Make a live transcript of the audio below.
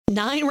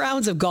9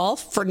 rounds of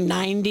golf for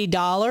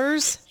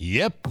 $90?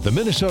 Yep, the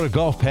Minnesota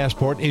Golf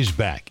Passport is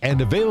back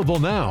and available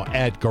now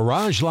at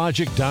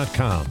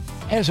GarageLogic.com.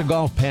 As a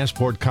Golf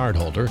Passport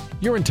cardholder,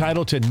 you're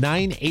entitled to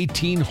 9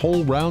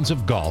 18-hole rounds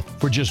of golf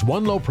for just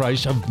one low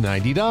price of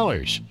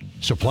 $90.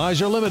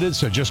 Supplies are limited,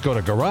 so just go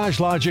to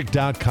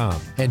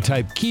GarageLogic.com and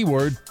type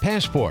keyword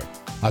passport.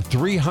 A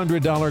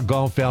 $300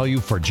 golf value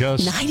for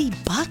just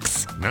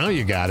 $90? Now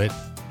you got it.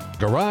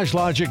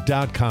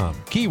 GarageLogic.com,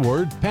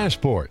 keyword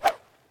passport.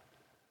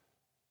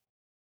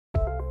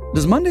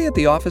 Does Monday at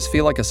the office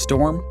feel like a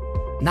storm?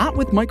 Not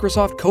with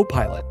Microsoft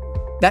Copilot.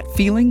 That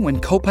feeling when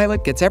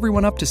Copilot gets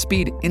everyone up to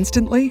speed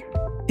instantly?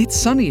 It's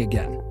sunny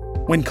again.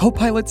 When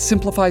Copilot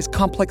simplifies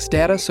complex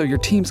data so your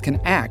teams can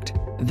act,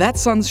 that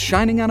sun's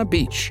shining on a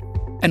beach.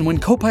 And when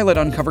Copilot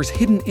uncovers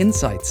hidden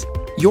insights,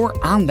 you're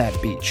on that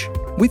beach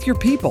with your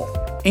people,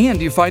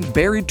 and you find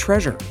buried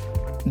treasure.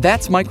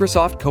 That's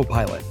Microsoft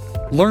Copilot.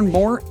 Learn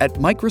more at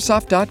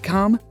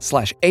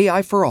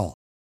Microsoft.com/AI for all.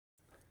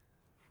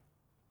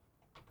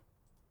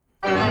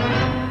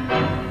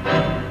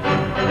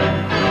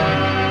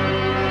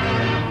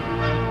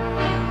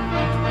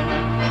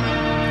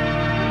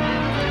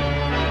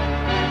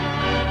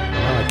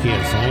 I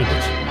can't find it.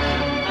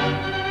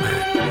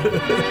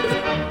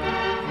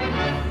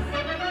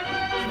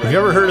 Have you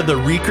ever heard of the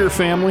Reeker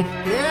family?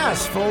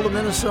 Yes, Fulda,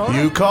 Minnesota.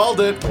 You called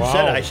it.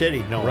 I said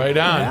he'd know. Right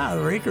on. Yeah,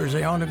 the Reekers,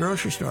 they own the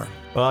grocery store.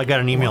 Well, I got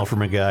an email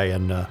from a guy,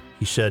 and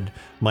he said,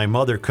 my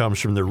mother comes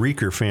from the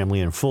Reeker family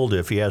in Fulda.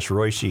 If he asks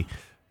Royce, he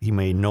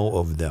may know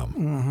of them.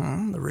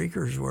 Mm-hmm. The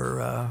Reekers were,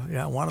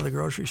 one of the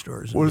grocery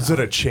stores. Was it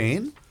a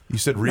chain? You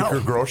said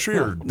Reeker Grocery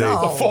or Dave?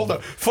 No. The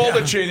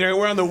Fulda chain.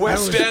 We're on the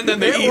west end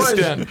and the east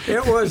end.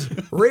 It was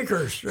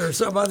Reekers or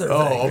some other thing.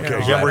 okay.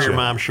 Is that where your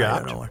mom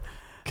shopped?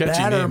 Catchy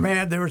That or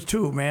name. there was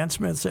two. Man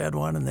Smith's had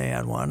one, and they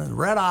had one. And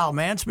Red Owl,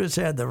 Man Smith's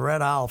had the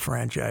Red Owl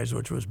franchise,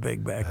 which was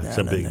big back then. That's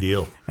a big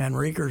deal. And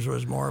Reekers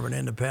was more of an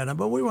independent,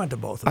 but we went to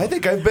both of them. I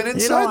think I've been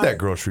inside that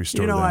grocery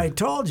store. You know, then. I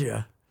told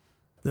you,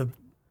 the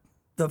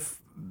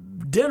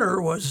dinner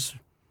was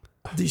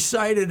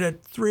decided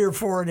at 3 or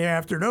 4 in the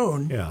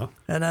afternoon. Yeah.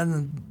 And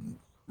then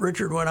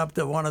Richard went up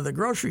to one of the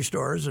grocery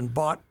stores and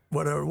bought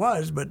what it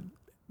was, but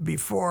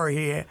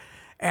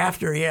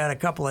after he had a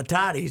couple of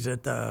toddies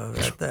at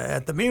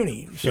the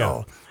Muni.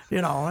 So,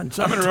 you know, and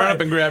I'm going to run up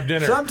and grab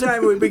dinner.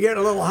 Sometimes we'd be getting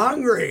a little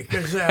hungry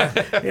because,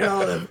 if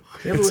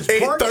it was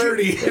 $8:30.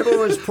 if it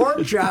was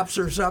pork chops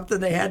or something,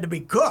 they had to be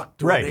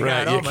cooked. Right. You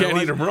can't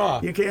eat them raw.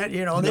 You can't,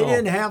 they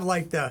didn't have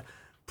like the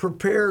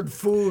prepared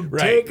food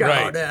Right.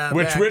 takeout.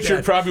 Which back Richard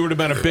then. probably would have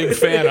been a big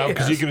fan of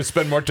because Yes. you could have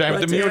spent more time at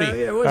But, the Muni.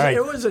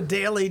 it was a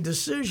daily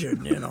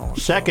decision,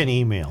 Second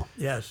email.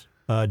 Yes.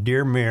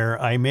 Dear Mayor,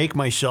 I make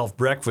myself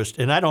breakfast,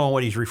 and I don't know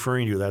what he's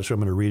referring to. That's why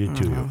I'm going to read it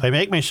to you. I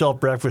make myself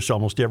breakfast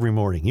almost every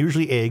morning,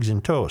 usually eggs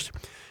and toast.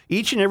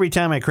 Each and every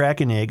time I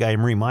crack an egg, I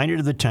am reminded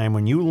of the time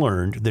when you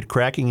learned that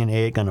cracking an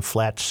egg on a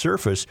flat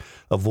surface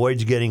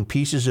avoids getting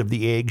pieces of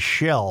the egg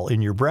shell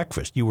in your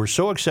breakfast. You were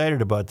so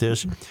excited about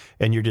this,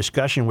 and your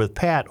discussion with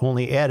Pat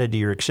only added to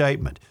your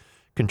excitement.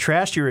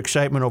 Contrast your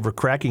excitement over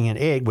cracking an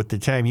egg with the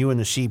time you and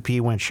the CP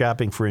went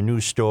shopping for a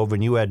new stove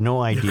and you had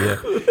no idea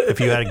if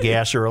you had a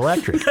gas or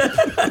electric.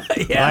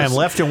 Yes. I am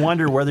left to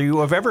wonder whether you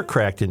have ever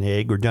cracked an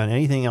egg or done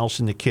anything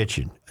else in the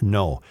kitchen.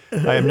 No.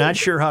 I am not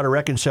sure how to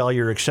reconcile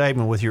your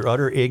excitement with your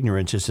utter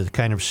ignorance as to the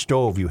kind of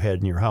stove you had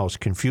in your house.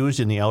 Confused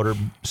in the outer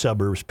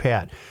suburbs,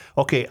 Pat.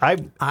 Okay,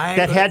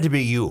 that had to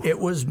be you. It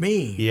was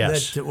me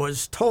Yes. that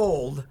was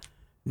told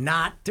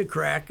not to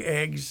crack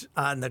eggs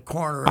on the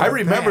corner of I the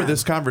remember pan.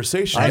 this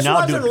conversation. This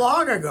now wasn't do-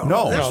 long ago.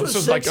 No. this No, was this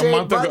was 6, like a 8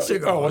 month ago. months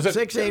ago. Oh, was it?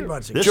 6, 8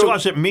 months ago. This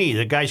wasn't me.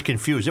 The guy's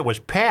confused. It was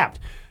Pat.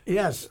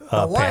 Yes, the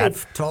Pat.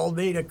 wife told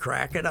me to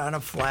crack it on a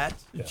flat.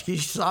 She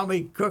saw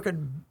me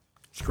cooking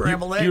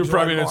scrambled eggs. You were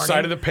probably one on the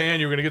side of morning. the pan.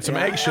 You were going to get some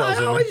Yeah, eggshells I in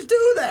there. always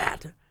do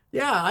that.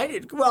 Yeah, I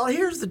did. Well,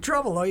 here's the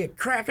trouble though. You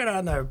crack it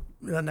on the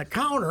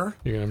counter,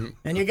 You're gonna-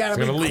 and you got it's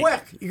to be gonna leak.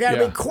 quick. You got to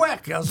Yeah. be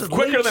quick. Else it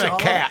Quicker leaks than a all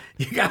cat.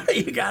 over. You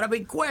got to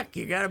be quick.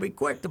 You got to be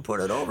quick to put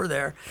it over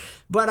there.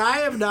 But I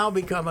have now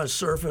become a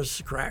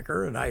surface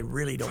cracker, and I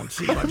really don't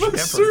see much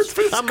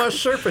difference. I'm a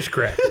surface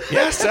crack.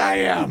 Yes, I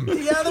am.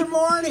 The other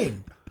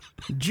morning,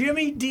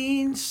 Jimmy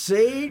Dean's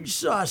sage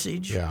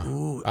sausage. Yeah.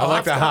 Ooh, I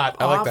like the hot.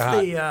 I like the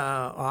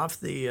hot. Off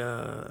the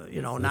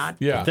not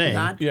Yeah. Thing.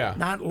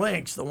 not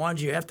links, the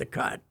ones you have to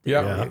cut.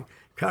 Yeah. You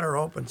cut her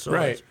open so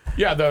Right. it's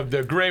Yeah,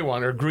 the gray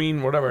one or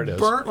green, whatever it is.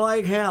 burnt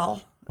like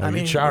hell. Oh,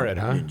 you char it,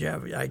 huh?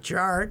 I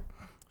char it.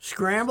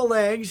 Scrambled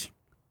eggs,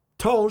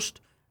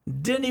 toast.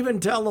 Didn't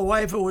even tell the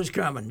wife it was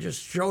coming.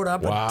 Just showed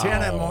up Wow. at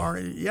 10 in the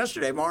morning.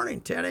 Yesterday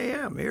morning, 10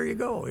 a.m. Here you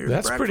go. Here's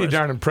That's pretty breakfast.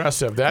 darn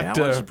impressive. That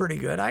That was pretty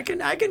good. I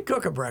can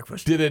cook a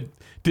breakfast. did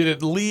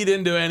it lead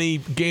into any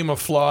Game of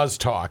Flaws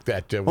talk?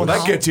 That Well,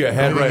 that gets you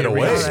ahead right Well,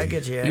 away. that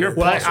gets you ahead. You're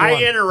Well, plus I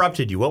one.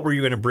 interrupted you. What were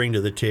you going to bring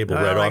to the table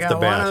right I off got the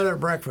one bat? other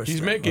breakfast. He's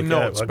thing. making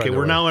notes. by Okay, the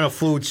we're way. now in a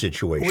food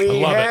situation. We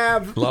love it.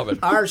 have Love it.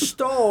 Our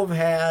stove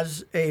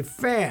has a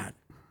fan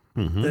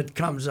Mm-hmm. that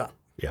comes up,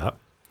 Yeah.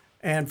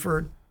 and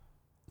for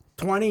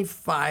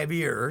 25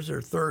 years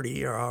or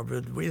 30, or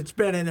however, it's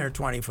been in there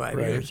 25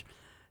 years.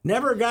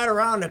 Never got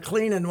around to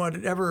cleaning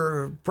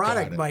whatever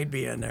product might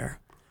be in there.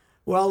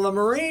 Well, the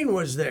Marine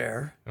was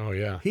there. Oh,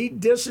 yeah. He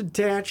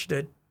disattached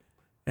it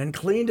and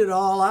cleaned it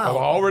all out. Oh,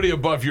 already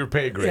above your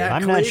pay grade. Yeah.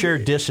 I'm not sure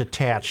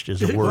disattached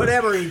is a word.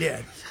 Whatever he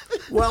did.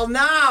 Well,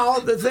 now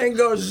the thing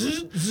goes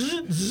zzz,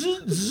 zzz,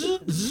 zzz, zzz,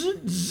 zzz,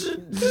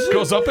 zzz,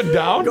 Goes up and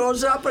down?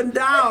 goes up and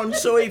down.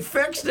 So he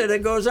fixed it.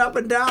 It goes up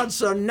and down.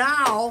 So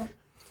now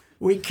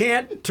we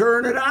can't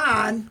turn it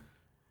on.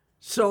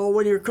 So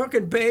when you're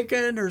cooking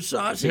bacon or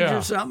sausage Yeah.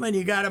 or something,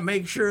 you got to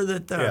make sure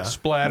that the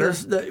Splatter?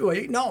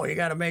 you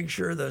got to make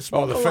sure the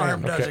smoke the fan,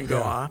 alarm okay, doesn't go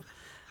yeah. off.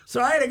 So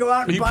I had to go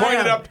out and He buy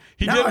pointed a- up.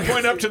 He Now- didn't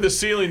point up to the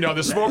ceiling. No,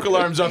 the smoke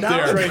alarm's up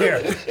Now- there. Right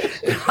here.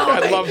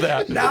 I love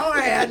that. Now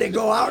I had to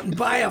go out and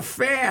buy a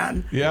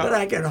fan Yeah. that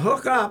I can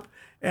hook up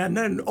and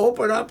then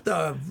open up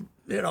the,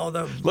 the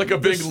Like a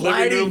big the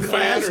living room sliding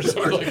fan or glass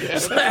something like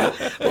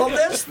that. Well,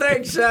 this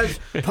thing says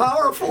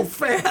powerful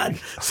fan,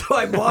 so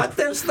I bought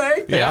this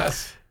thing.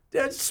 Yes.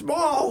 It's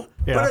small,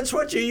 Yeah. but it's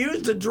what you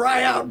use to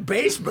dry out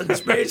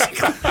basements,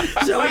 basically.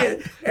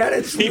 And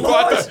it's He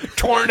bought the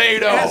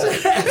tornado.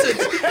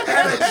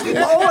 at its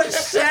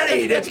lowest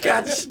setting, it's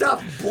got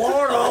stuff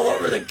blowing all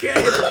over the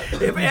kitchen.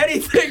 If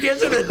anything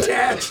isn't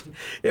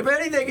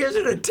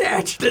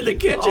attached in the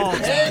kitchen,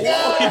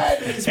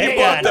 it's blowing. He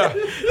bought the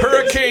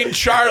Hurricane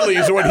Charlie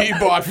is what he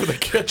bought for the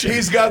kitchen.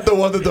 He's got the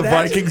one that the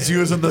Vikings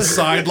use on the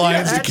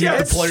sidelines to keep the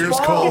It's players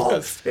small. cold.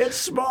 It's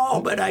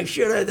small, but I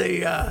should have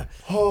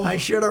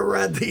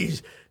read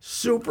these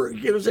super.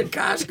 It was at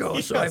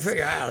Costco, so I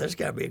figured, this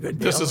got to be a good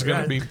deal. This is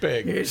going to be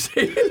big. You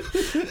see?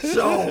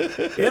 So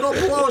it'll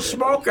blow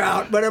smoke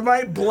out, but it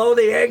might blow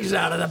the eggs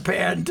out of the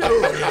pan too.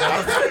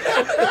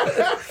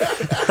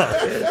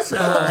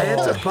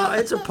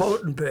 It's a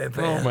potent pan.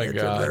 Oh, my It's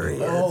God.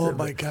 Oh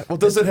my God! Well,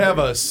 does it have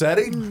a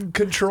setting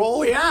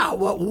control? Yeah,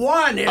 well,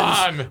 one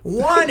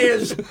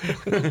is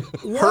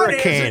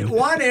Hurricane.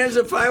 One is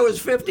if I was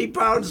 50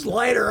 pounds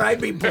lighter,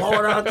 I'd be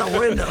blowing out the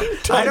window.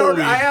 Tumbleweed.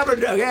 I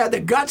haven't had the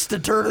guts to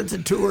turn it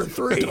to 2 or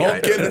 3.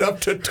 Don't get it up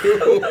to 2.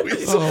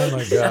 Oh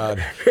my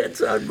God!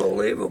 It's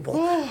unbelievable.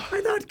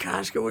 I thought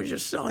Costco was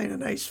just selling a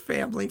nice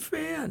family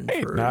fan.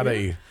 Not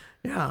a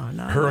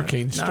not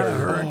Hurricane not Star. a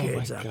hurricane. Oh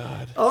my star.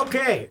 God!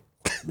 Okay,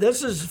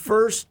 this is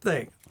first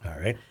thing. All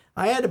right.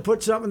 I had to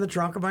put something in the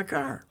trunk of my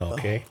car.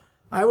 Okay.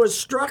 I was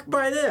struck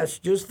by this,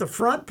 just the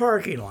front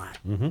parking lot.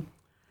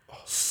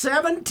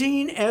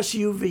 17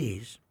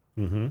 SUVs,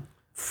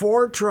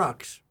 4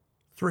 trucks,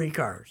 3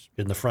 cars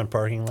In the front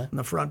parking lot? in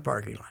the front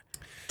parking lot.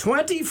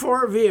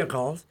 24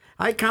 vehicles.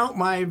 I count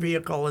my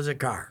vehicle as a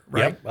car,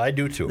 right? Yep, I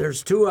do too.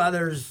 There's 2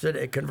 others,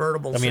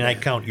 convertible I mean, I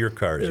sedans. count your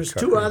car as There's a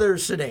car. 2 other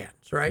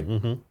sedans, right?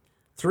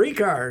 3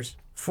 cars,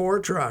 4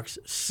 trucks,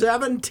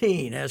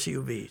 17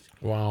 SUVs.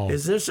 Wow.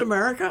 Is this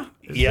America?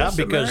 Is Yeah, this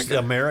because America?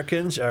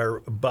 Americans are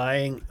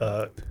buying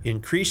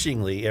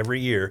increasingly every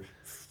year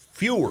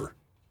fewer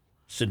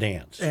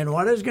sedans. And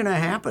what is going to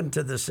happen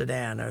to the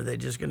sedan? Are they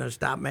just going to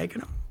stop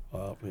making them?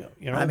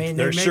 I mean,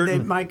 there's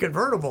certain. my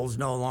convertible's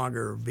no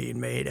longer being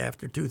made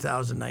after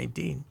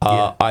 2019.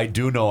 I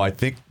do know. I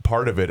think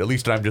part of it, at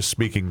least I'm just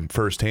speaking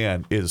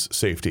firsthand, is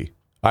safety.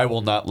 I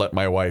will not let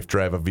my wife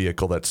drive a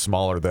vehicle that's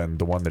smaller than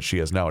the one that she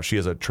has now. She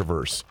has a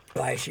Traverse.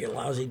 Why, is she a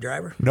lousy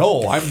driver?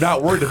 No, I'm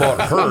not worried about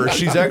her.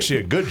 She's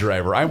actually a good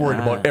driver. I'm worried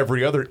about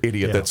every other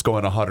idiot that's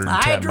going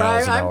 110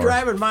 miles an hour. I'm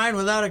driving mine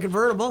without a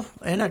convertible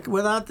and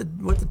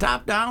with the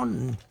top down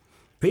and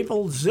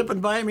people zipping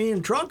by me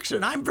in trucks,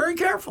 and I'm very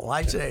careful.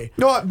 I say,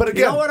 No, but you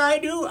again, know what I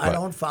do? I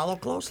don't follow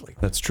closely.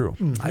 that's true.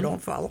 I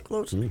don't follow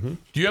closely.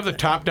 Do you have the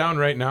top down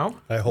right now?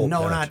 I hope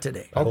No, not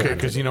today. Okay,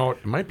 because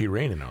it might be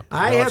raining out there.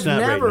 I No, have it's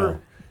not right never. now.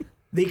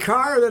 The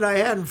car that I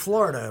had in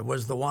Florida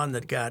was the one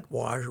that got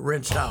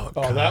rinsed out.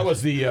 Oh, that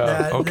was the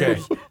That- okay.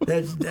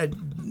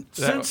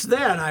 Since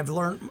then, I've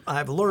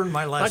learned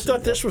my I lesson.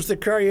 thought this was the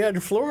car you had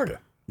in Florida.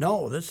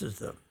 No, this is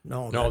the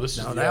this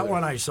is the that other.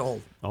 one I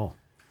sold. Oh.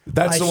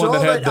 That's I the one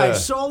that sold had it. I the.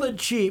 sold it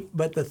cheap,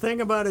 but the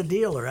thing about a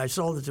dealer, I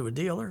sold it to a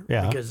dealer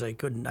Yeah. because I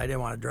didn't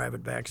want to drive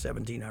it back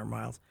 1,700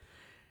 miles.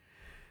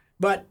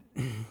 But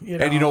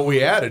And you know what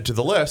we added to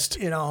the list? it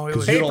Because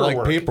was you don't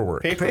like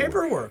paperwork.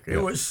 paperwork. It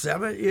was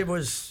 7. It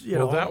was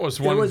that was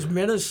one- It was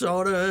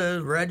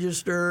Minnesota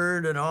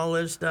registered and all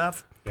this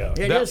stuff. Yeah.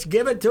 You That- just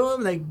give it to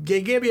them. They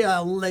give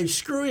you they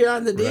screw you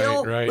on the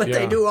deal, right, but yeah.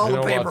 they do all I the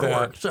know about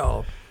paperwork. that.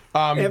 So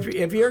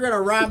if you're going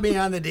to rob me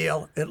on the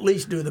deal, at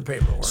least do the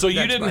paperwork. So you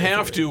That's didn't my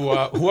have theory.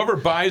 to, whoever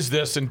buys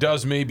this and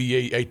does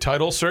maybe a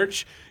title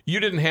search, you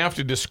didn't have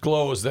to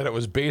disclose that it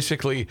was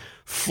basically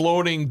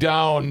floating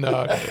down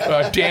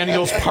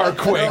Daniels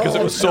Parkway because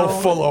it was so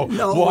full of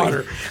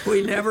water.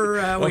 We never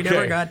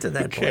Okay. got to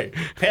that Okay.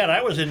 point. Pat,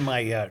 I was in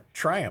my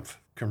Triumph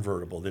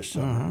convertible this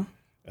summer, Mm-hmm.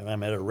 and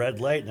I'm at a red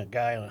light, and a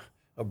guy,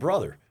 a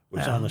brother,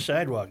 was on the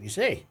sidewalk. He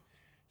said, "Hey,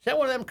 is that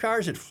one of them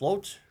cars that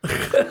floats?"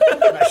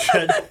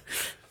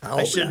 And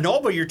I said,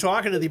 "No, but you're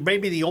talking to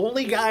maybe the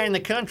only guy in the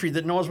country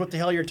that knows what the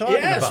hell you're talking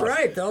Yes, about."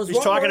 right. Those He's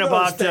what talking were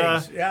those about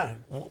things? Yeah.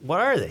 what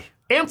are they?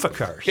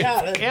 Amphicars.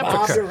 Yeah,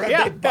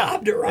 they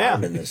bobbed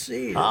around in the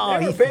sea. Oh,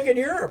 They were big in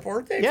Europe,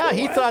 weren't they? Yeah, for a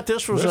he while? thought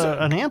this was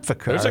an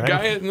amphicar. There's a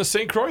guy in the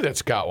St. Croix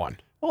that's got one.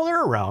 Well,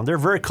 they're around. They're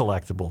very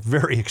collectible,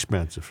 very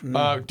expensive.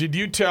 Did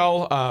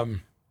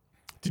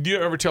you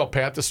ever tell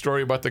Pat the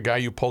story about the guy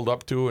you pulled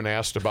up to and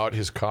asked about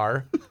his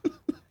car?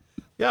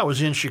 Yeah, I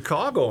was in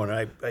Chicago, and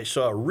I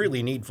saw a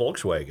really neat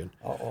Volkswagen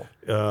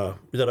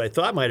that I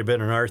thought might have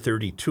been an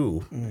R32.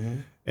 Mm-hmm.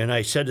 And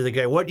I said to the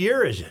guy, "What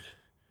year is it?"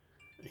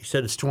 He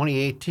said, "It's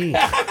 2018.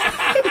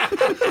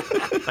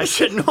 I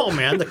said, "No,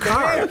 man, the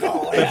car.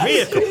 The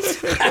vehicle.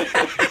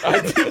 I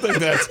do think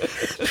that's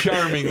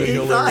charmingly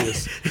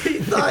hilarious. He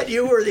thought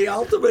you were the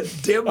ultimate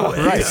dimwit.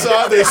 I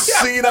saw this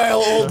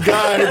senile old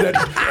guy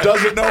that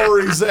doesn't know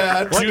where he's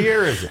at. What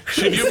year is it?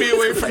 Should you be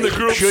away from the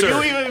group, Should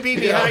sir? you even be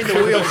behind the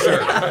wheel, sir?"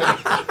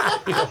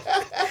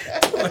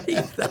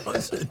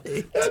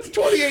 20,008. That's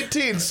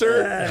 2018,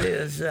 sir.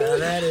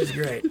 That is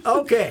great.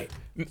 Okay,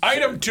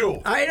 Item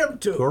 2. item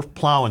 2. We're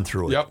plowing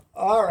through it. Yep.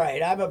 All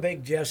right, I'm a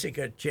big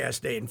Jessica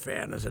Chastain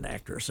fan as an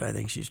actress. I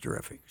think she's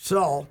terrific.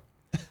 So,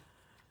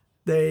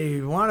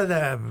 one of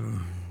the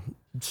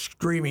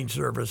streaming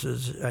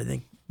services, I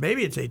think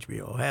maybe it's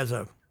HBO, has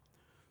a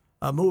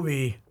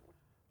movie,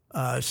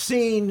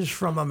 Scenes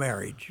from a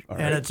Marriage,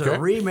 and it's a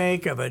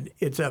remake of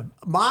it's a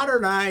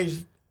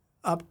modernized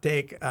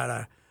uptake on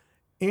a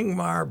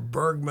Ingmar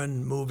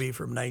Bergman movie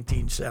from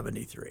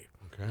 1973.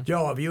 Okay.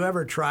 Joe, have you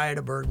ever tried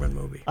a Bergman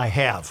movie? I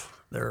have.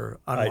 They're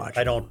unwatchable.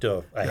 I don't.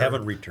 I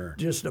haven't returned.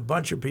 Just a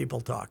bunch of people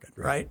talking,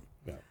 right?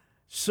 Yeah.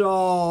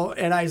 So,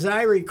 and as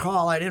I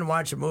recall, I didn't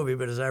watch the movie,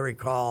 but as I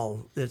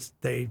recall,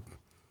 they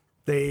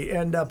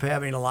end up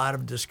having a lot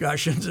of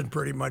discussions and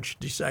pretty much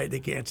decide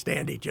they can't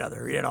stand each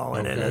other, and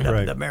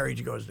the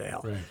marriage goes to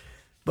hell. Right.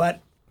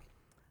 But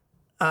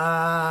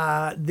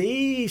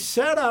the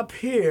setup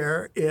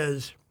here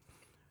is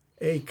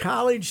a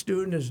college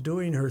student is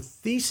doing her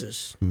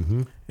thesis,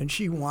 and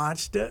she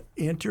wants to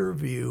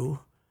interview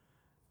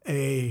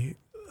a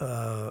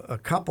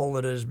couple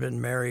that has been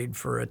married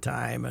for a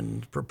time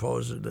and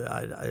proposed,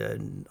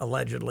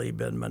 allegedly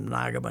been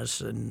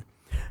monogamous and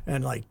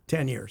like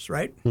 10 years,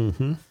 right?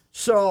 Mm-hmm.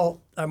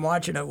 So I'm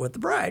watching it with the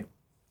bride,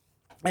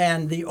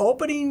 and the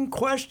opening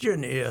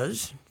question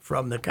is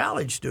from the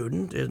college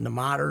student in the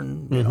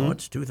modern,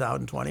 it's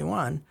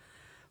 2021.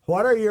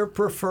 What are your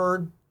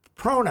preferred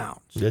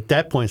pronouns? At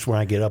that point's when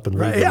I get up and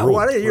leave the Yeah, room.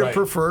 what are your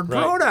preferred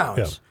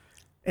pronouns?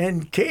 Yeah.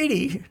 And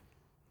Katie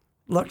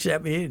looks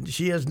at me, and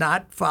she has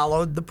not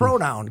followed the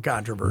pronoun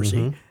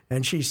controversy,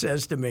 and she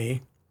says to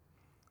me,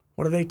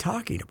 "What are they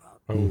talking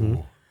about?"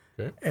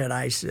 Okay. And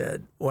I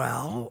said,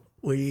 "Well,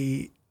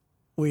 we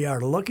are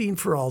looking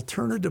for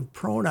alternative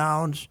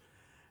pronouns,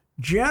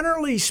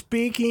 generally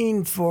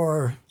speaking,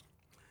 for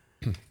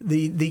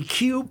the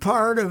Q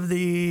part of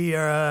the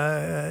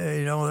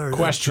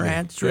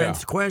Questioning.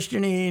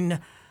 questioning.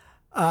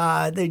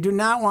 They do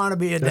not want to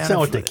be identified." That's not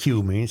what the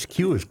Q means.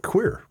 Q is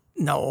queer.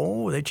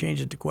 No, they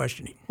changed it to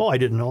questioning. Oh, I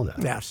didn't know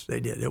that. Yes, they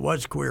did. It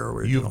was queer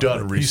originally. You've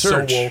done He's so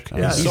research. woke.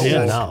 Yes. He's so Yeah,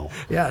 woke. now.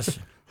 Yes.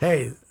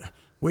 Hey,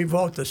 we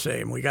vote the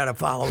same. We got to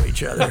follow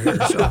each other here.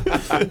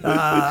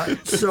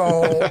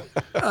 So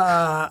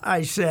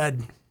I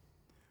said,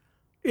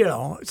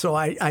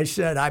 I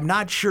said, I'm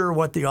not sure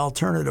what the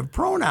alternative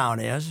pronoun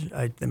is.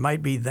 It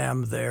might be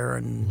them, their,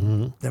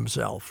 and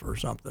themself or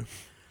something.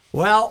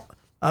 Well,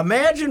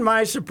 imagine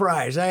my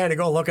surprise. I had to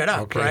go look it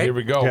up, Okay, right? here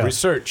we go. Yeah.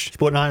 Research. He's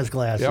putting on his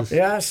glasses.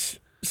 Yes.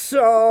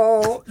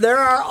 So there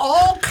are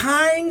all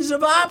kinds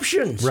of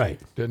options. Right.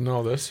 Didn't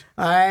know this.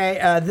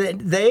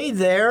 They,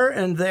 their,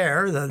 and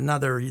their.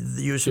 Another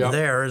use of Yep.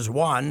 their is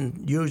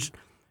one.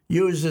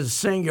 Used as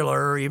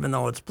singular, even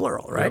though it's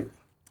plural, right? Yep.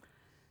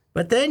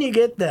 But then you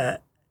get the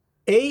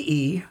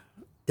AE.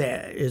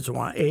 That is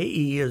one.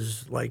 AE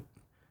is like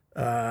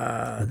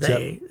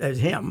they as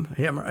him,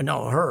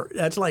 no, her.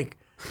 That's like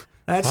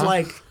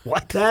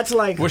What? That's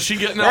like. Was she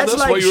getting all that's this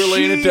like while you were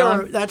laying it she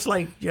down? or- that's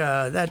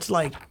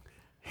like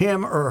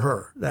him or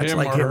her. That's Him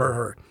like or him her. or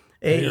her.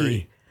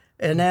 AE.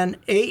 And then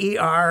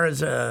AER is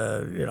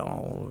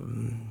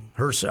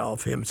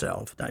herself,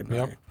 himself type of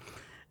Yep. thing.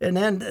 And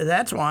then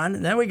that's one.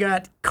 And then we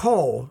got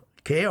co,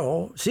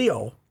 K-O,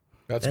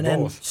 That's and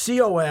both. then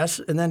COS,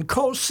 and then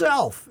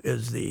co-self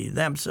is the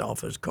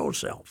themself is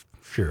co-self.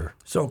 Sure.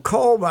 So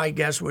co, I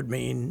guess, would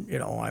mean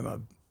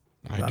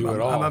I do it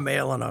all. I'm a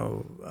male and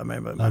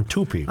I'm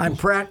two people. I'm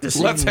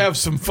practicing. Let's have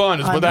some fun,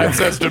 is what that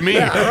says to me.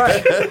 Yeah,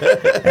 right.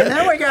 And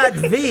then we got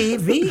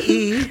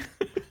VE,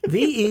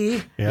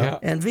 Yeah.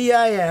 and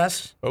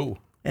VIS, Oh,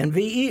 and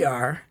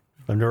VER.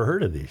 I've never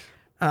heard of these.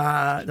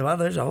 Well,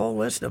 there's a whole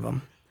list of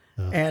them,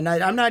 and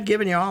I'm not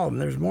giving you all of them.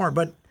 There's more,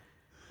 but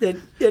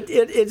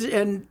it's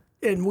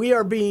and we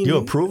are being. Do you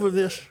approve of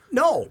this?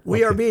 No,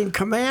 we are being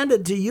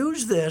commanded to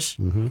use this.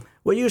 Mm-hmm.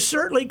 Well, you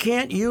certainly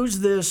can't use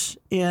this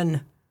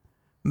in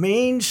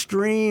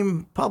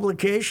mainstream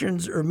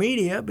publications or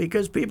media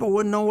because people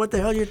wouldn't know what the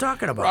hell you're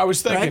talking about. I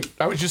was thinking. right?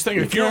 I was just thinking.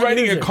 You If you're can't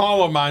writing use a it.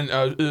 column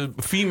on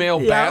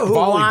female Yeah, bat who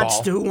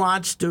volleyball,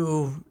 wants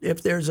to?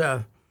 If there's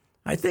a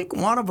I think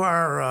one of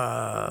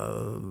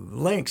our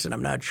links, and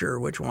I'm not sure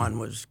which one,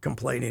 was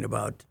complaining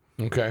about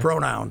Okay.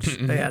 pronouns.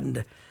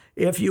 And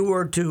if you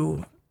were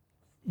to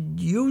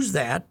use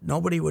that,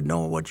 nobody would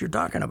know what you're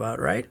talking about,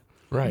 right?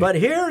 Right. But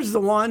here's the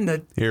one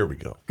that Here we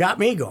go. got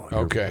me going.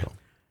 Okay.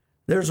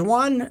 There's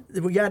one,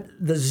 we got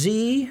the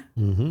Z,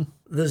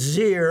 the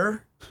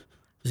Zir,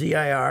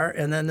 Z-I-R,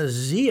 and then the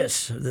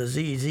Zeus, the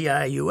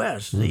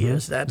Z-Z-I-U-S.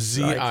 Zeus, that's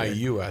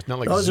Z-I-U-S, not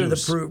like Those are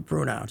Zeus. the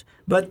pronouns.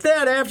 But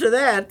then after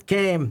that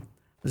came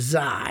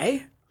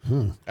Zai,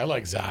 I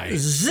like Zai.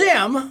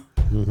 Zim,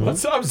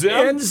 What's up,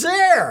 Zim? and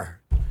Zer.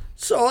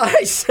 So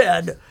I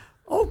said,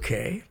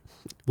 okay,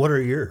 What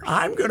are yours?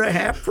 I'm going to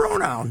have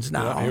pronouns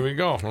now. Here we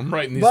go. I'm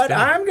writing these But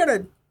down. I'm going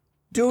to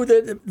do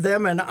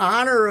them in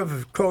honor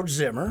of Coach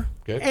Zimmer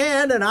Okay.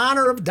 and in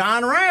honor of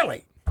Don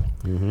Riley,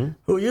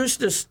 who used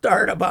to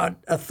start about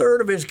a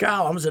third of his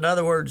columns, in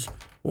other words,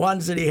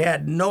 ones that he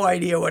had no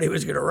idea what he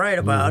was going to write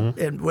about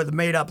and with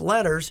made up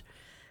letters.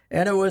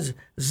 And it was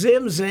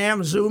Zim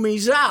Zam Zoomy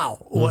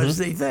Zow was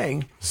the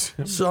thing.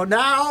 So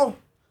now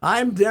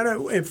I'm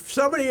gonna, if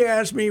somebody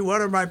asks me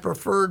what are my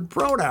preferred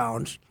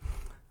pronouns,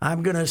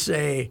 I'm going to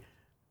say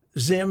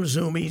Zim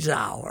Zoomy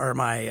Zow are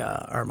my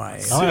I'll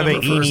have a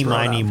preferred eeny, pronoun.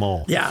 miny,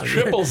 mo. Yeah.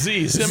 Triple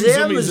Z. Zim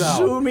Zim Zoomy Zow.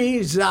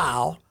 Zoomy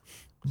Zow.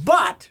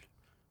 But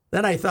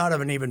then I thought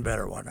of an even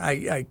better one.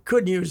 I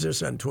couldn't use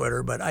this on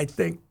Twitter, but I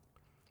think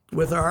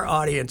with our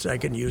audience I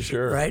can use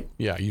Sure. it, right?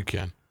 Yeah, you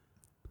can.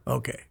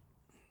 Okay.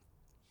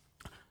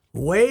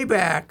 Way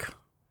back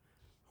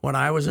when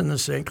I was in the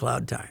St.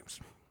 Cloud Times,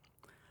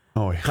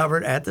 Oh, yeah.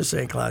 covered at the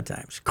St. Cloud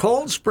Times,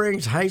 Cold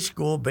Springs High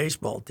School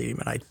baseball team,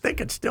 and I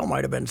think it still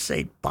might have been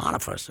St.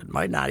 Boniface. It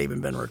might not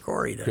even been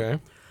Ricori then. Okay.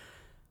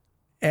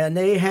 And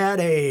they had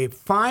a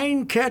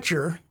fine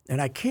catcher, and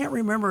I can't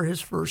remember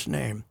his first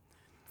name,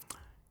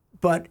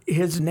 but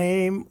his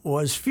name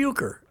was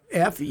Fuker,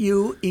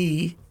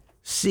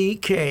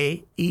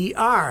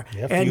 F-U-E-C-K-E-R.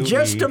 And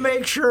just to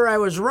make sure I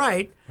was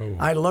right,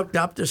 I looked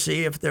up to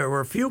see if there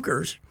were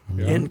Fukers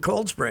in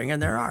Cold Spring,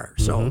 and there are.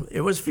 So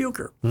it was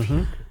Fuker.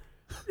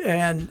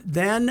 And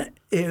then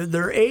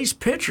their ace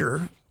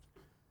pitcher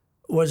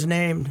was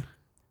named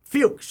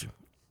Fuchs,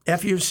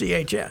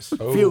 F-U-C-H-S,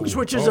 Fuchs,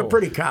 which is a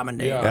pretty common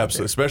name. Yeah. out there.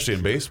 Absolutely, especially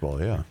in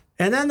baseball, yeah.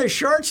 And then the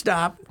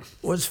shortstop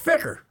was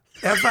Ficker,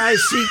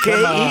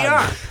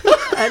 F-I-C-K-E-R.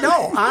 I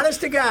know,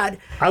 honest to God.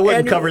 I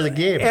wouldn't And- cover the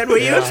game. And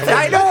we used to,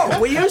 I know,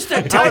 we used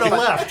to type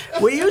up,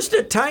 we used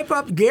to type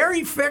up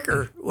Gary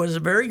Ficker was a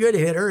very good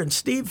hitter, and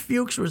Steve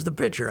Fuchs was the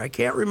pitcher. I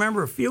can't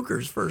remember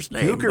Fuker's first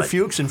name. Fuker, but-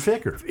 Fuchs, and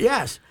Ficker.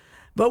 Yes.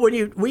 But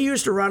when we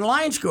used to run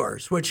line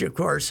scores, which of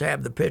course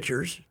have the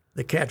pitchers,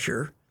 the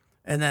catcher,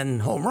 and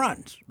then home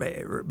runs,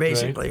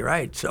 basically,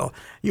 right? So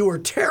you were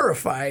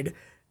terrified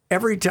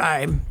every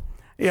time,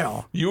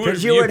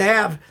 because you would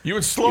have you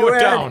would slow it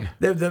down.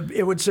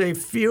 It would say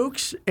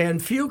Fuchs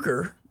and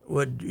Fuker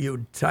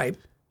you'd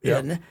type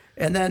in,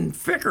 and then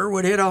Ficker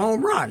would hit a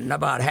home run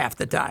about half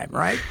the time,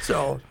 right?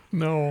 So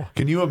No.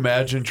 Can you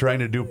imagine trying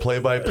to do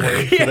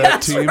play-by-play for that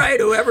that's team? right.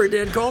 Whoever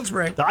did Cold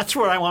Spring. That's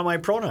what I want my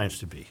pronouns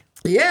to be.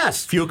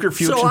 Yes. Fuker,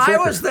 Fuchs, So and I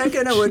Ficker. was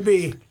thinking it would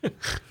be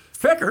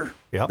Ficker.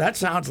 Yep. That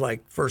sounds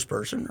like first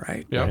person,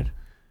 right? Yeah. Right.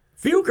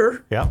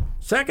 Fuker, Yeah.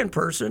 second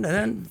person, and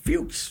then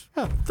Fuchs,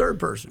 third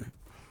person.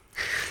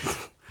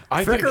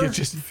 I think Ficker, it's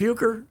just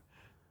Fuker,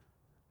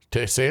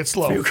 say it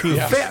slow. Fuchs.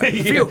 Yeah.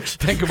 Fuchs.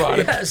 Think about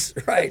it. Yes,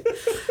 right.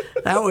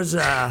 That was.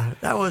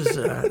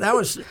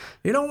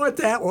 You know what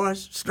that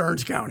was?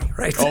 Stearns County,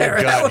 right Oh, there.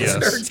 God, that was yes.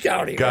 Stearns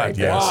County, God, right yes.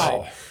 there.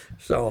 Wow.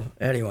 So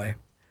anyway,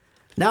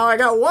 now I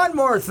got one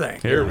more thing.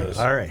 Here it is.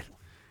 All right.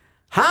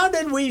 How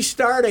did we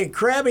start a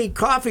Krabby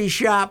Coffee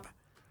Shop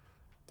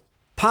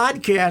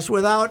podcast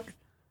without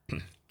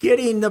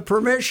getting the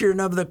permission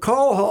of the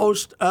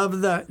co-host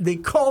of the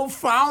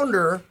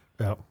co-founder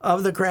Yep.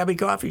 of the Krabby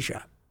Coffee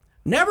Shop?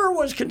 Never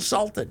was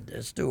consulted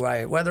as to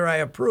whether I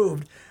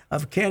approved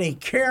of Kenny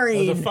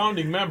carrying As a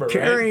founding member, right?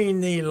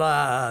 carrying the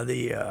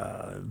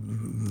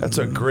That's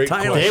a great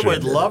Title. question. They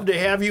would love to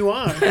have you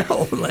on.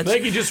 I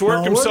think he just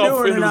worked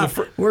himself into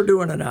the. We're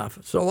doing enough.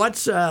 So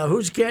what's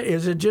who's Kenny?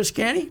 Is it just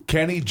Kenny?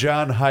 Kenny,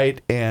 John Haidt,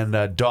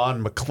 and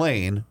Don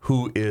McLean,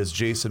 who is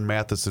Jason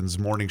Matheson's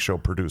morning show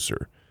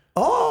producer,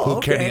 Oh, who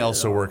okay. Kenny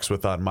also works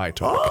with on My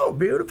Talk. Oh,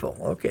 beautiful.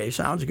 Okay,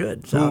 sounds good.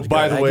 Who, Sounds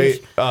by good. the way,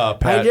 I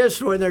Pat,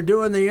 just when they're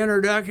doing the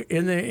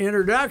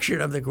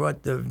introduction of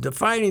the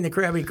defining the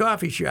Krabby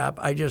Coffee Shop,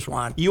 I just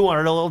want. You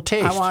wanted a little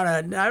taste.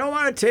 I don't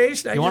want to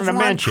taste. I You just wanted to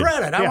want mention.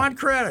 credit. I Yeah. want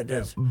credit.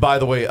 Yes. by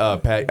the way,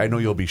 Pat, I know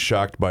you'll be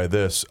shocked by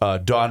this.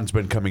 Dawn's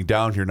been coming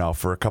down here now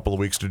for a couple of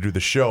weeks to do the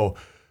show.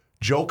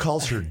 Joe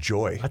calls her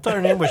Joy. I thought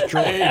her name was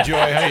Joy. Hey,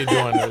 Joy, how you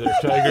doing there,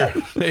 Tiger?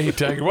 Hey,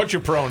 Tiger, what's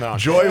your pronoun?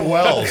 Joy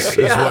Wells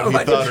is what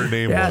he thought her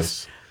name yes.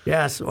 was.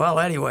 Yes. Well,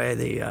 anyway,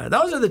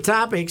 those are the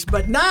topics.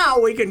 But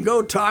now we can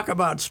go talk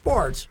about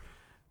sports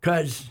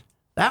because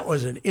that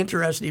was an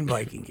interesting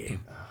Viking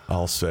game,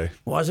 I'll say.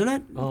 wasn't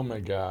it? Oh my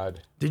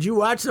God. Did you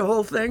watch the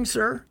whole thing,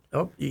 sir?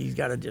 Oh, you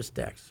got to just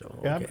text. So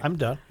Yeah, okay. I'm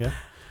done. Yeah.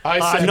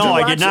 I said, no, I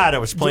did watch not. it? I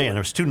was playing. It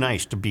was too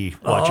nice to be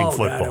watching Oh,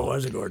 football. God, it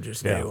was a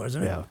gorgeous day, Yeah,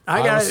 wasn't it? yeah.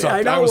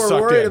 I know was we're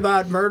sucked worried in.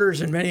 about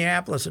murders in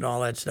Minneapolis and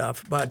all that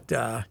stuff, but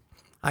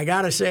I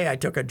got to say, I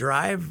took a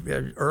drive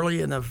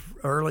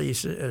early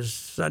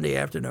Sunday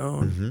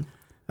afternoon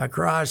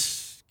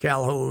across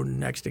Calhoun,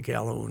 next to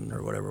Calhoun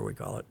or whatever we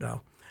call it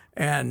now,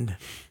 and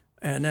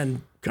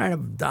then kind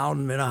of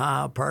down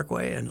Minnehaha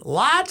Parkway, and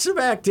lots of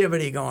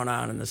activity going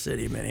on in the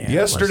city of Minneapolis.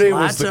 Yesterday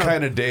was Lots the of-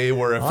 kind of day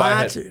where if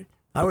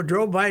I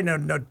drove by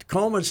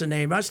Nokomis, and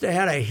they must have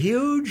had a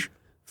huge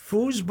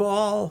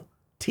foosball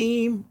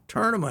team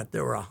tournament.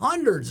 There were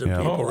hundreds of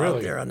people out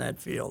really? there on that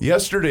field.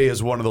 Yesterday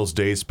is one of those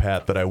days,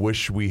 Pat, that I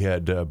wish we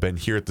had been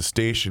here at the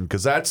station,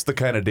 because that's the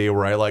kind of day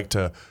where I like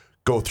to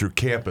go through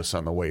campus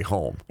on the way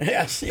home.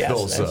 Yes,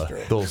 that's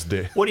true. Those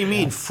days. What do you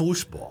mean,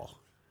 foosball?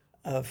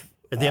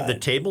 Did they have the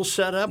table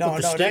set up No,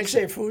 with the did you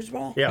sticks? say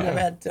foosball? Yeah. I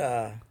meant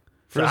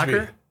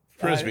Soccer?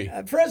 Frisbee.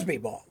 frisbee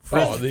ball.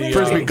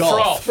 Frisbee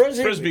golf.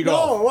 Frisbee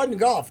golf. No, it wasn't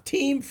golf.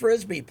 Team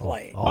frisbee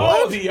playing.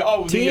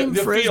 the Team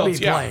frisbee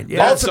fields, yeah. playing.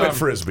 Yeah. Ultimate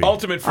frisbee.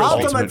 Ultimate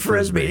frisbee. Ultimate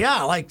frisbee,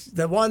 yeah, like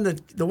the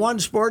one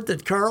sport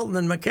that Carlton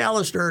and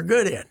McAllister are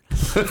good in.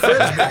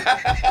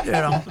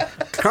 Frisbee.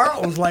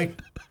 Carlton's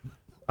like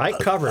I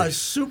covered. a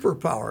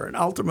superpower in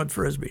ultimate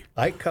frisbee.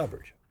 I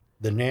covered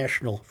the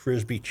National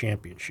Frisbee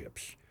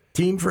Championships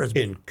Team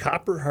frisbee. in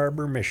Copper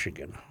Harbor,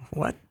 Michigan,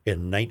 What?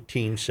 in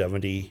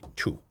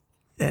 1972.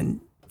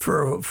 And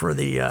for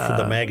the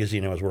The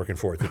magazine I was working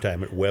for at the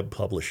time at Webb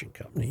Publishing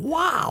Company.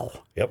 wow.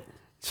 Yep.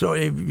 So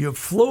you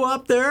flew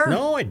up there?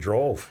 No, I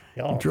drove.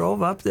 Yeah.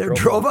 Drove up there.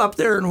 Drove up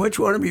there in which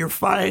one of your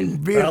fine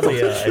vehicles?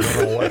 Probably,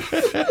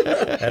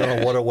 I don't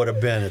know what it would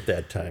have been at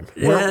that time.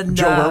 And,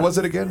 Joe, where was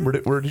it again?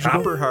 Where did you go?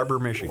 Copper Harbor,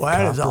 Michigan. Well,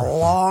 that is a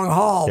long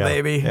haul, Yeah,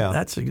 baby. yeah.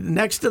 That's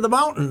next to the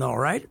mountain, though,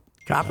 right?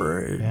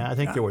 Copper. Yeah, I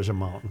think there was a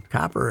mountain.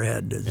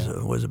 Copperhead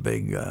was a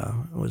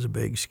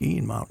big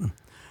skiing mountain.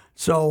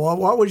 So,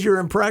 what was your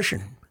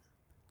impression?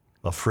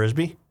 A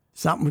frisbee?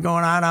 Something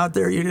going on out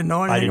there you didn't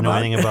know anything I didn't know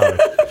about? anything about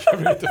it.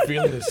 I get the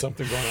feeling there's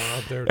something going on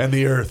out there. And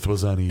the earth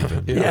was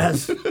uneven.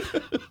 Yes. Well,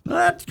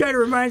 that kind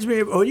of reminds me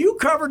of. Oh, you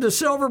covered the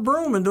Silver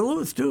Broom in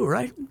Duluth too,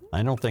 right?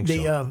 I don't think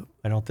so.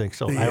 I don't think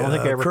so. the, I don't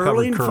think I ever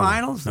curling covered curling.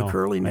 finals, the No,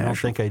 curling I don't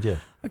national. think I did.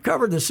 I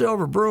covered the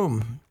Silver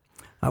Broom.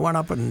 I went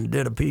up and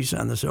did a piece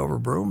on the Silver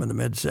Broom in the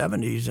mid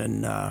 '70s,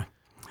 and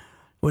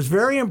was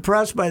very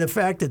impressed by the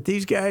fact that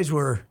these guys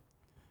were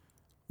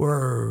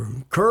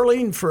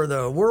curling for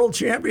the world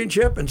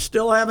championship and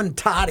still having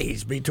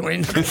toddies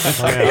between,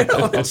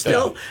 and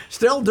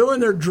still doing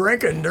their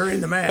drinking during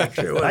the match.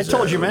 It was, I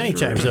told you many it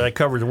was times that I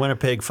covered the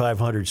Winnipeg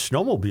 500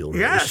 snowmobile race.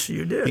 Yes,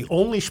 you did. The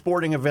only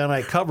sporting event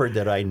I covered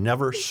that I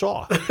never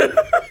saw.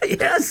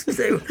 Yes,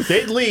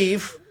 They'd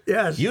leave.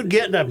 yes. You'd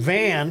get in a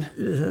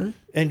van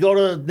and go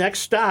to the next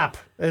stop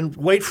and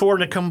wait for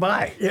them to come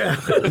by. Yeah.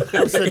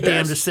 That's the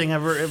damnedest thing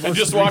ever. And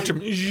just watch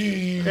them. Yeah.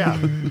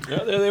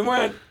 Yeah, there they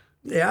went.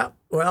 Yeah,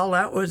 well,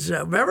 that was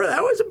remember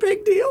that was a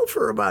big deal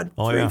for about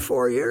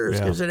 3-4 years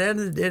because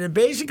it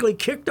basically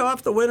kicked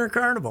off the Winter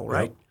Carnival,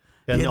 right?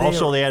 And Yeah,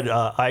 also they had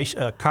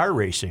car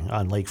racing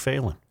on Lake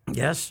Phalen.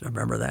 Yes, I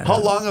remember that. How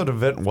long of an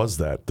event was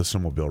that, the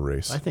snowmobile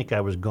race? I think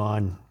I was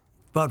gone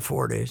About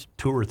 4 days.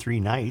 2 or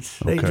 3 nights.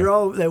 They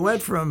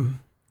went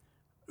from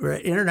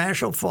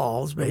International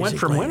Falls, basically. Went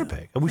from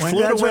Winnipeg. We flew to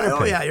That's right.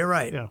 Winnipeg. Oh, yeah, you're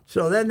right. Yeah.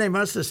 So then they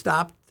must have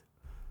stopped.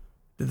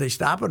 Did they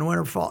stop in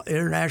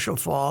International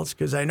Falls?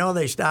 Because I know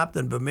they stopped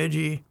in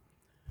Bemidji,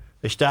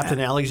 They stopped in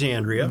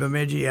Alexandria.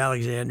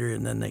 Alexandria,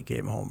 and then they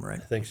came home,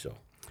 right? I think so.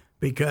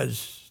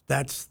 Because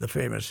that's the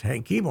famous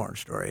Hank Keyborn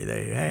story.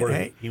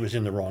 Where he was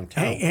in the wrong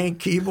town. Hank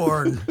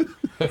Keyborn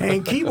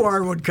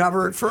would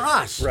cover it for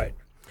us. Right.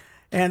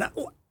 And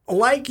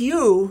like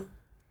you,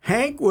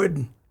 Hank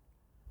would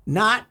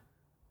not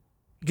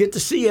get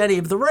to see any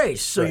of the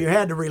race. So you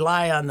had to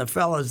rely on the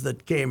fellas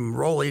that came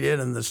rolling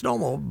in the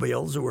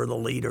snowmobiles who were the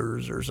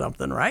leaders or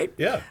something, right?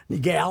 Yeah. The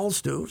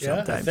gals too, Yeah, I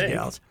sometimes think.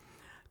 gals.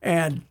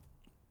 And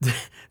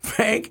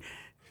Hank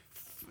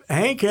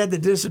had the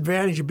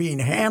disadvantage of being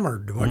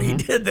hammered when he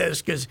did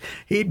this because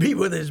he'd be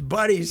with his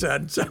buddies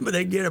on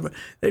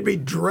they'd be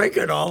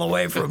drinking all the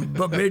way from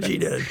Bemidji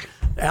to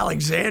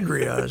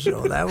Alexandria.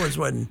 So that was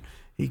when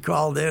he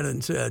called in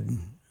and said,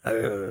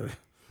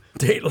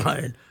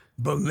 Dateline,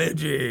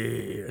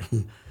 Bemidji.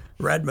 And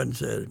Redmond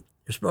said,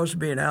 "You're supposed to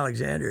be in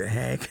Alexandria,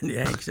 Hank." And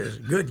Hank says,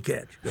 "Good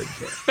catch, good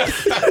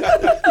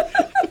catch."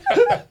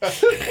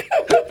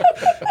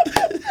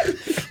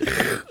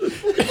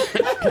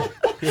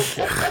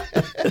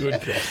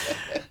 Good catch.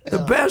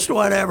 The best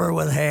one ever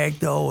with Hank,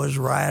 though, was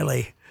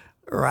Riley.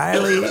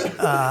 Riley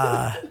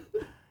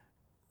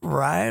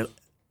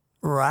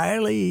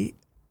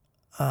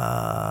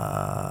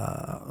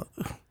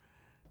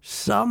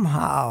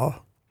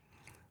somehow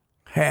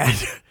had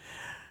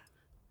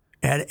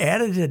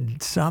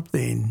edited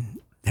something.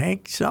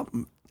 Hank,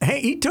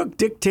 he took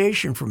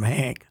dictation from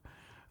Hank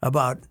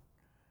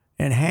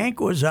and Hank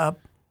was up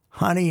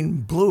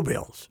hunting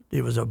bluebills.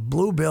 It was a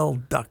bluebill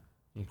duck,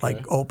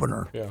 like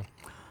opener. Yeah.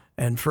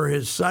 and for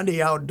his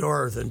Sunday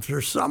outdoors, and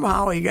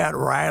somehow he got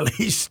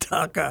Riley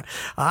stuck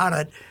on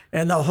it,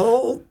 and the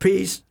whole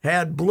piece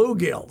had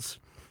bluegills.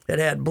 It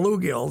had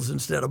bluegills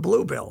instead of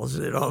bluebills,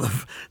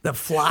 the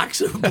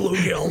flocks of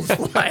bluegills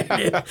flying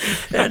in.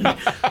 And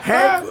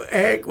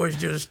Hank was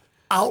just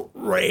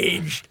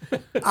outraged.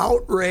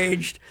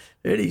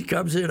 And he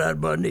comes in on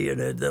Monday,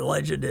 and the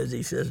legend is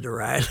he says to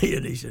Riley,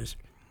 and he says,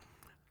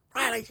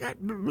 Riley,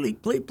 bleep,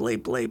 bleep, bleep,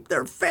 bleep.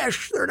 They're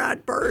fish. They're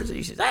not birds. And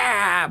he says,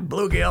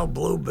 bluegill,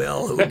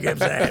 bluebill. Who gives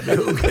that?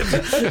 Who gives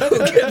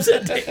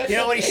it? You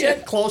know what he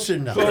said? Close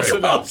enough. Close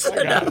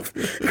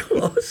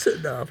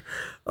enough.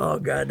 Oh,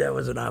 God, that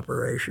was an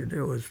operation.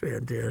 It was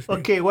fantastic.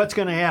 Okay, what's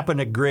going to happen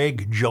to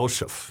Greg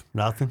Joseph?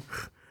 Nothing?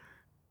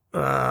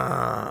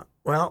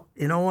 Well,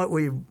 you know what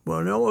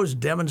was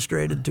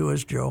demonstrated to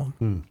us, Joe?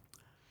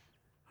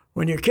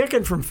 When you're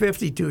kicking from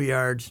 52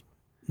 yards,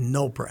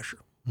 no pressure.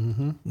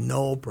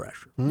 No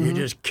pressure. You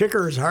just kick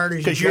her as hard as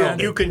you can.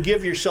 Because you can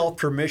give yourself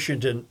permission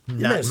to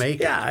not make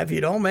it. Yeah, if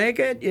you don't make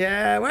it, you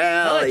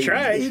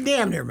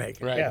damn near make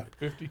it. Right. Yeah.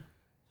 50.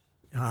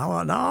 Now,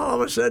 all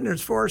of a sudden,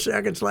 there's 4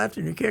 seconds left,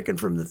 and you're kicking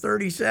from the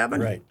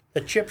 37. Right.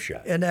 The chip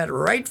shot. And that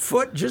right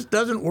foot just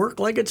doesn't work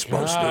like it's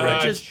supposed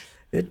to.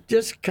 It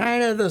just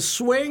kind of, the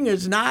swing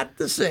is not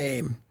the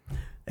same.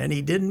 And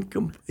he didn't,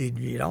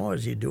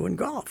 as you do in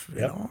golf,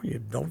 you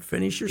don't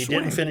finish your swing.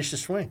 He didn't finish the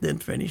swing.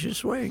 Didn't finish his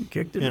swing.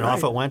 Kicked it And right.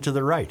 off it went to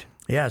the right.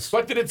 Yes.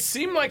 But did it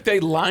seem like they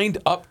lined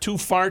up too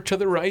far to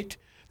the right?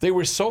 They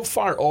were so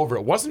far over.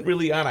 It wasn't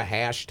really on a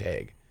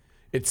hashtag.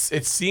 It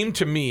seemed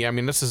to me, I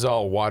mean, this is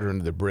all water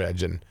under the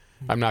bridge, and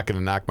I'm not going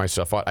to knock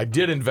myself out. I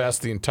did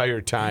invest the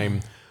entire time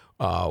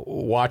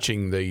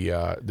watching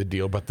the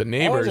deal, but the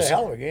neighbors, That was a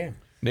hell of a game.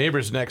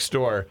 neighbors next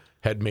door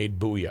had made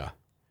booyah,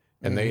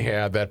 and they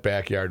had, that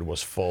backyard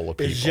was full of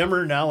people. Is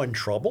Zimmer now in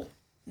trouble?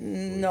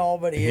 No,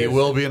 but He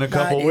will be in a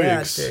couple not yet.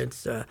 weeks.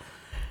 It's, Now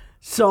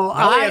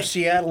I they have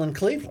Seattle and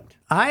Cleveland.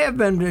 I have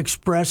been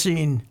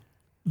expressing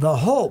the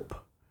hope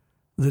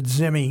that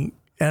Zimmy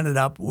ended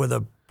up with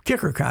a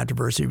kicker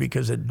controversy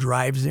because it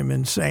drives him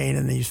insane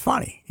and he's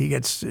funny. He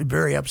gets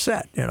very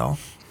upset,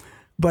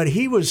 But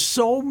he was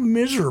so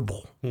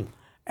miserable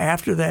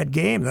after that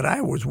game that I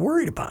was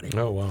worried about him.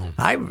 Oh, wow.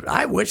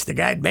 I wish the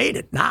guy had made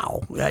it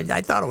now. I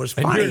thought it was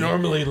funny. And you're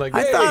normally like,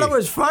 I thought hey. it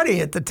was funny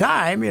at the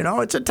time.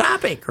 It's a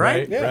topic,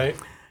 right? Right.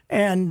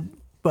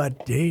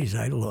 But geez,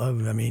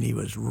 he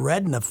was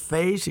red in the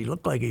face. He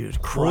looked like he was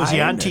crying. Was he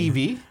on and-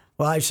 TV?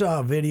 Well, I saw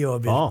a video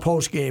of his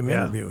post-game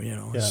interview,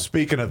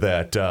 Speaking of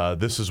that,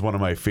 this is one of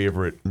my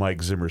favorite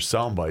Mike Zimmer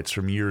sound bites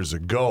from years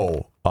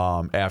ago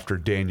after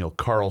Daniel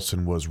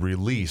Carlson was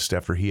released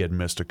after he had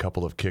missed a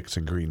couple of kicks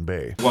in Green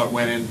Bay. What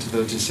went into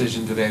the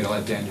decision today to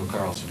let Daniel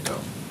Carlson go?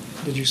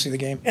 Did you see the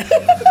game?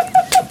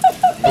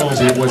 Was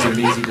it an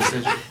easy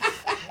decision?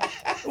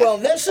 Well,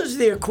 this is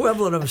the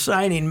equivalent of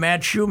signing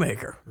Matt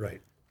Shoemaker.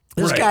 Right.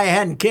 This Right. guy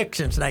hadn't kicked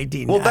since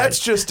 19. Well, that's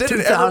just it.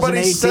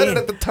 Everybody said it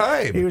at the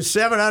time. He was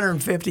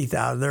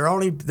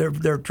 $750,000.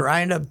 They're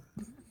trying to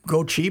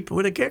go cheap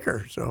with a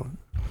kicker. So,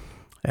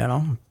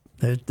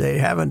 they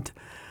haven't.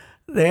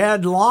 They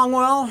had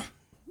Longwell.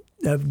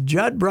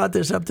 Judd brought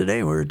this up today.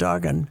 We were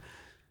talking.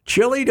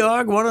 Chili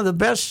Dog, one of the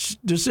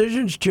best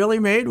decisions Chili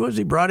made was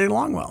he brought in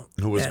Longwell.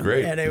 Who was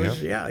great. And it was,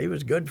 he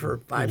was good for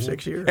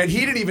 5-6 years. And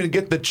he didn't even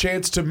get the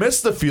chance to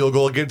miss the field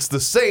goal against the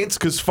Saints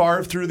because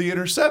Favre threw the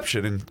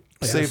interception and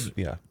saved.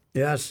 Yeah.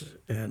 Yes,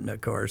 and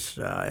of course,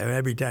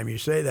 every time you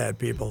say that,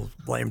 people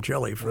blame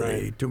Chili for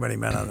the too many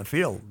men on the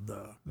field.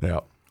 Yeah.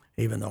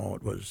 Even though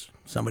it was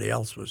somebody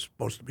else was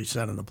supposed to be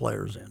sending the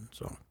players in.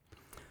 So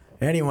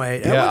anyway,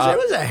 it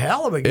was a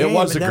hell of a game. It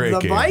was a great the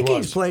game.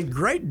 Vikings played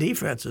great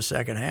defense the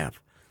second half,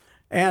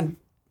 and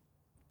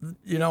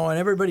and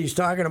everybody's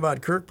talking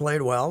about Kirk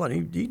played well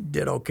and he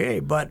did okay,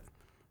 but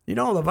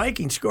the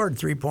Vikings scored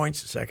 3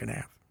 points the second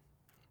half.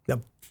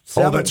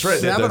 That's right.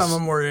 Seven of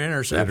them were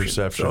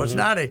interceptions. So it's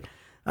not a.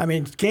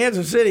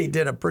 Kansas City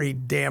did a pretty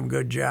damn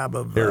good job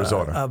of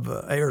Arizona.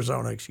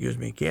 Arizona, excuse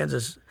me.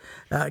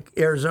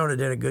 Arizona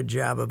did a good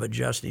job of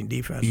adjusting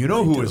defense. You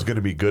know who is going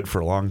to be good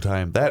for a long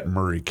time? That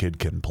Murray kid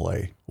can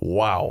play.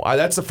 Wow,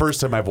 that's the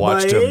first time I've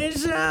watched him.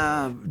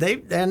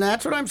 And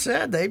that's what I'm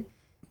saying.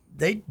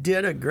 They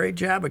did a great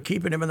job of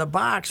keeping him in the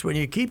box. When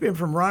you keep him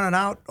from running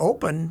out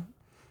open,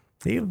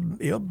 he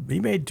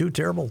made 2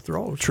 terrible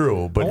throws.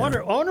 True, but I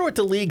wonder what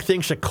the league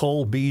thinks of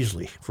Cole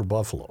Beasley for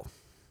Buffalo.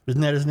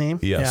 Isn't that his name?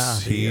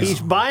 yes, Yeah, He's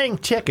buying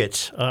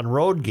tickets on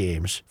road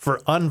games for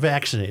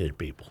unvaccinated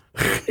people.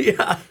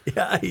 Yeah,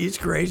 he's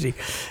crazy.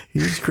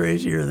 He's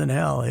crazier than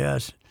hell.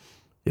 Yes,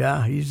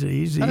 yeah, he's.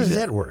 How does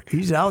that work?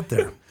 He's out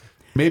there.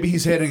 maybe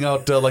he's handing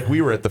out like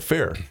we were at the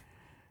fair.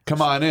 Come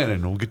on in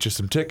and we'll get you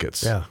some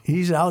tickets. Yeah.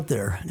 He's out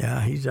there.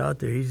 Yeah, he's out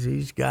there.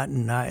 He's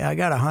gotten. I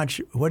got a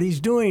hunch. What he's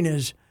doing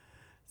is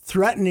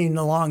threatening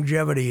the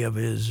longevity of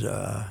his.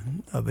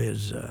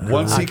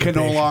 Once he can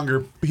no occupation.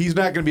 longer, he's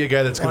not going to be a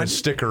guy that's going to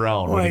stick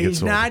around Well, when he gets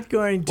he's older. not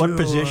going to. What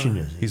position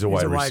is he? He's a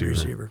wide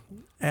receiver.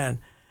 and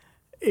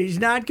he's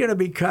not going to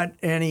be cut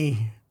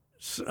any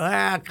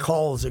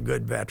Cole's a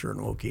good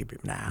veteran. We'll keep him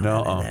now.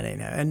 No,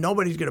 and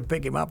nobody's going to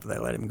pick him up if they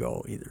let him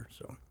go either.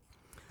 So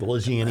Well,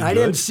 is he any I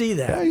good? didn't see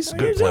that. Yeah, he's a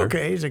good player.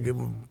 Okay, he's a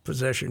good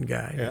possession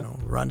guy. You know,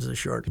 runs the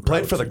short.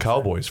 Played for the routes.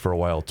 Cowboys for a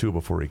while too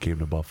before he came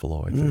to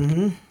Buffalo. I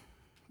think.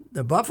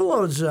 The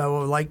Buffaloes,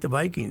 like the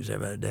Vikings, they've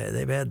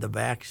had the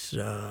backs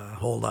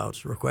holdouts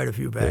for quite a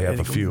few backs. They have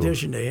a few. In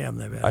addition to him,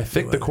 they've had. I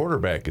think the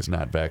quarterback is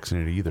not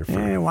vaccinated either. For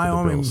the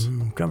Wyoming Bills.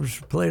 comes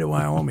to play to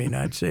Wyoming.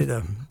 I'd say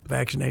the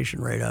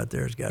vaccination rate out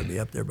there has got to be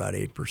up there about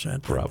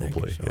 8%.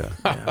 Probably,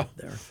 yeah.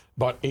 There.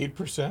 About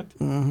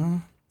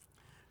 8%.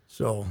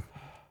 So,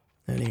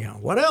 anyhow,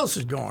 what else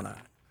is going on?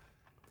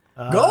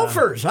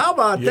 Gophers, how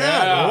about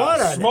that? Yeah,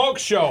 What a smoke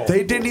show.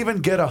 They didn't even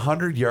get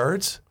 100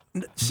 yards.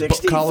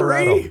 63.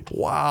 Colorado.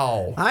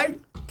 Wow. I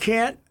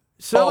can't.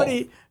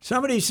 Somebody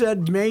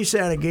said Mace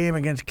had a game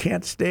against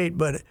Kent State,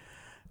 but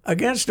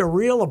against a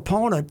real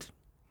opponent,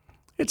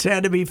 it's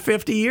had to be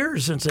 50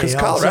 years since they Because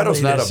held Colorado's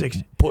somebody not to a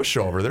 60.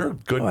 pushover. They're a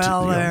good.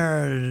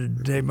 Well,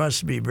 they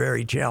must be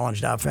very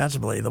challenged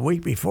offensively. The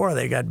week before,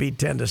 they got beat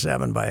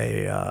 10-7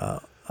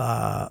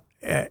 by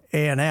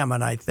A&M,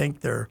 and I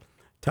think their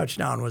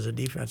touchdown was a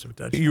defensive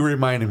touchdown. You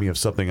reminded me of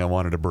something I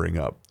wanted to bring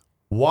up.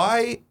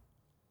 Why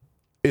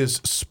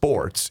is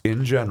sports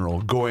in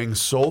general going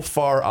so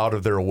far out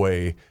of their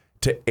way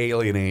to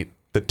alienate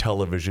the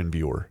television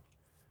viewer?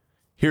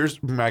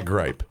 Here's my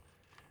gripe.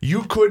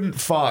 You couldn't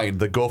find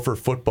the Gopher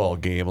football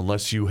game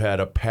unless you had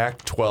a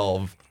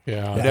Pac-12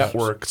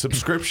 network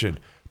subscription.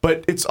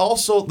 But it's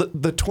also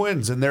the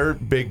Twins and their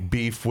big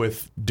beef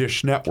with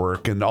Dish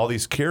Network and all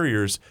these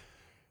carriers.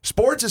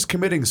 Sports is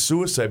committing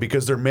suicide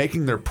because they're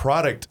making their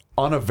product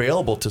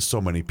unavailable to so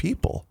many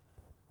people.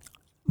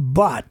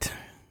 But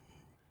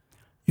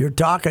you're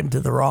talking to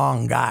the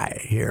wrong guy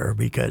here,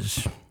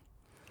 because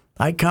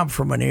I come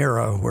from an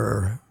era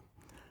where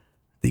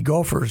the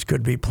Gophers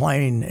could be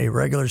playing a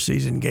regular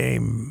season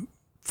game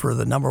for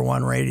the number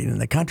one rating in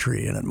the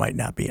country, and it might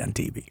not be on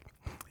TV.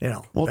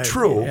 Well,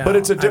 true, but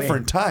it's a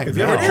different time. Have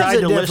you It ever is tried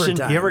a to different listen?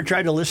 time. You ever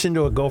tried to listen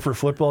to a Gopher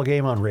football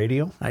game on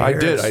radio? I hear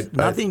did. it's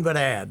nothing but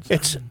ads.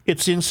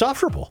 It's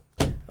insufferable,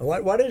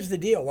 What is the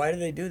deal? Why do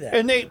they do that?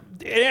 and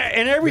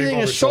everything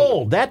is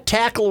sold. That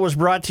tackle was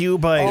brought to you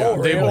by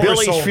They've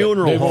Billy's oversold it.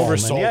 Funeral They've Home.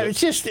 oversold And yeah,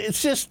 it.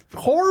 it's just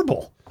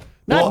horrible.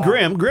 Not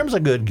Grimm. Grimm's a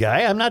good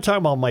guy. I'm not talking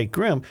about Mike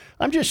Grimm.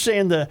 I'm just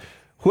saying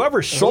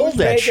whoever sold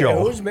that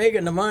show. Who's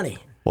making the money?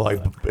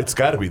 Well, it's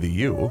got to be the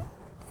U.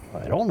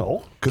 I don't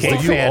know. 'Cause the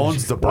U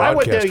owns the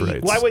broadcast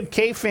rights. Why would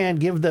K-Fan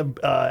give the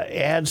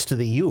ads to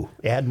the U?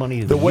 Ad money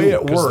to the The way U?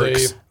 it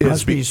works is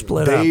Must be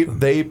split up.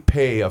 They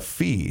pay a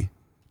fee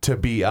to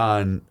be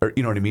on, or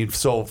you know what I mean?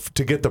 So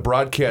to get the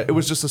broadcast, it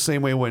was just the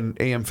same way when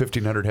AM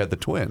 1500 had the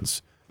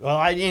Twins. Well,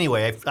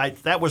 anyway,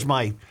 that was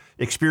my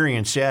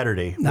experience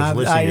Saturday. Was Now,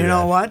 listening to you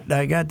know that. what?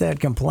 I got that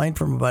complaint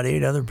from about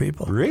 8 other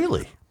people.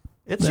 Really?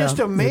 It's just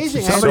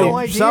amazing. I had Somebody, no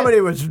idea.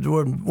 somebody was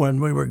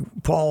when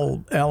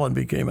Paul Allen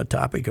became a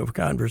topic of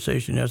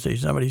conversation yesterday.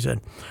 Somebody said,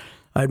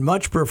 "I'd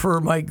much prefer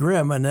Mike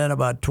Grimm," and then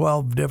about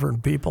 12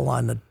 different people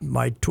on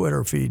my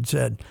Twitter feed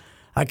said,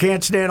 "I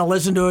can't stand to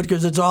listen to it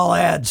because it's all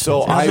ads." So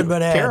it's nothing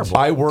but ads.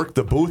 I worked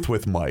the booth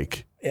with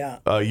Mike Yeah.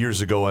 years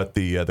ago at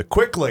the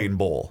Quick Lane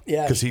Bowl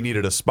Yes. because he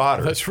needed a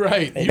spotter. That's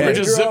right. You were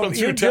just zipping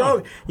through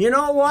town. You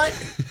know what?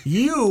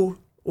 You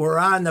were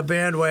on the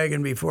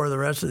bandwagon before the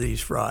rest of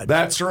these frauds.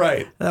 That's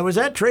right. Was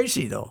that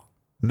Tracy though?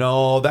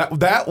 No, that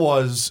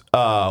was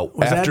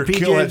after that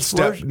Kill had PJ's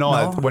stepped. first? No,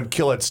 No? when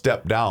Kill had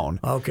stepped down.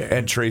 Okay.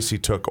 And Tracy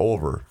took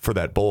over for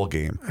that bowl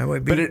game. That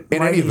would But be in any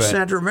mighty event,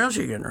 Central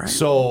Michigan, right?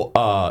 so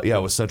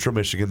it was Central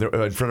Michigan there,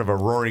 in front of a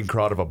roaring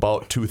crowd of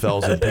about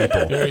 2,000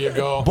 people. There you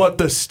go. But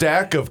the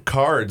stack of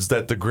cards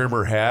that the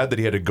Grimmer had that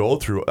he had to go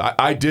through,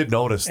 I did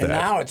notice and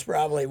that. now it's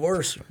probably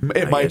worse.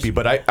 It might be,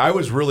 but I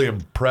was really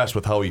impressed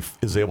with how he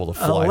is able to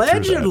fly through that.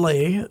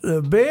 Allegedly,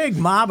 the big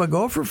mob of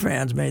Gopher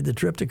fans made the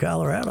trip to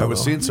Colorado. I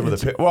was seeing some of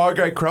the. Well, our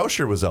guy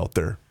Krauscher was out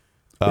there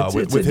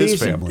with a his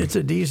decent, family. It's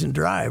a decent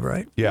drive,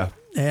 right? Yeah.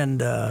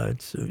 And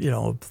it's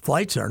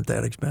flights aren't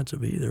that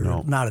expensive either.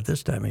 No. Not at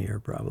this time of year,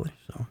 probably.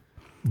 So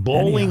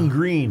Bowling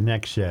Green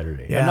next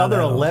Saturday. Yeah, Another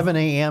that'll- 11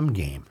 a.m.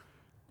 game.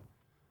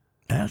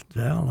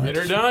 Get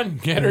her done.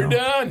 Get her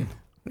done.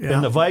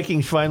 And the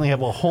Vikings finally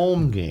have a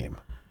home game.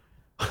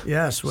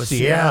 Yes, with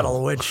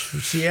Seattle.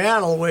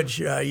 Seattle, which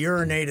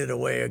urinated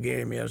away a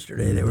game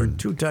yesterday. They were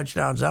 2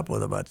 touchdowns up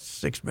with about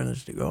 6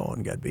 minutes to go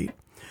and got beat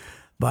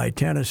by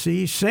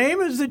Tennessee.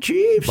 Same as the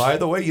Chiefs. By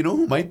the way, you know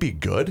who might be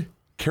good?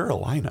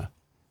 Carolina.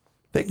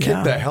 They kicked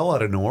Yeah. the hell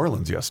out of New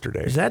Orleans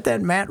yesterday. Is that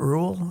Matt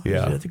Rule?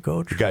 Yeah. Is that the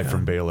coach? The guy Yeah.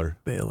 from Baylor.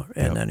 Baylor.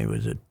 And then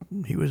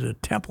he was a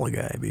Temple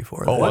guy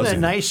before that. Oh, Wasn't was it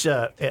he?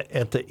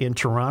 nice in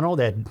Toronto?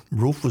 That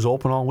roof was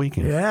open all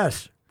weekend.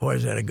 Yes.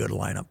 Boys had a good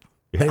lineup.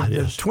 Yeah, it the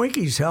is.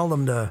 Twinkies held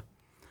them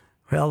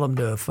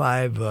to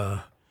 5.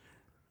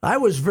 I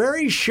was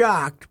very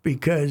shocked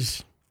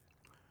because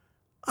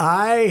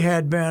I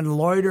had been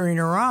loitering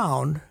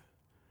around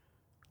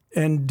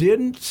and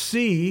didn't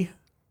see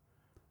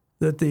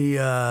that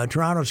the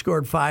Toronto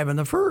scored 5 in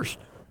the first.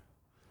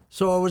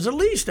 So it was at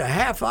least a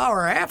half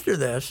hour after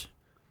this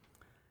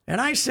And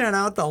I sent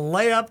out the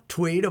layup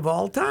tweet of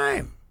all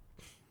time.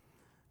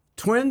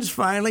 Twins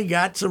finally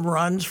got some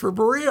runs for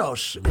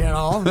Barrios, you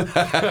know.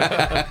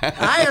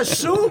 I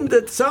assumed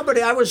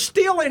that I was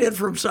stealing it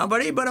from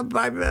somebody, but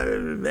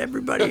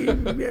everybody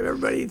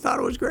thought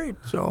it was great.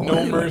 So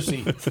No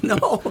mercy.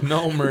 No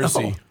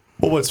mercy.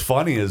 Well, what's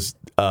funny is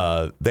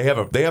they have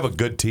a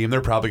good team.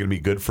 They're probably going to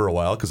be good for a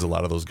while because a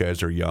lot of those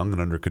guys are young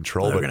and under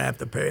control. They're going to have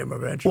to pay them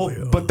eventually.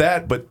 Well,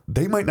 but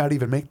they might not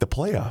even make the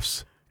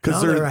playoffs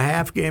because they're a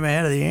half game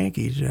ahead of the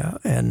Yankees, yeah.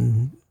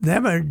 And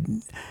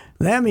them,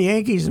 the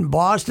Yankees in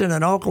Boston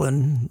and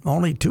Oakland,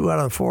 only 2 out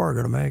of 4 are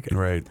going to make it.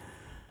 right.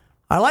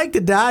 I like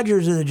the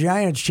Dodgers and the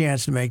Giants'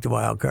 chance to make the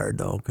wild card,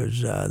 though,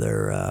 because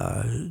they're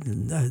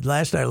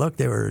last I looked,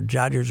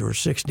 Dodgers were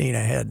 16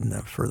 ahead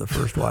for the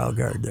first wild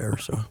card there.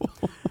 So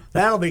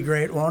that'll be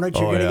great, won't it?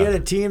 You're going to get a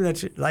team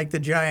that's like the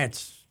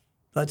Giants.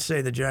 Let's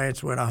say the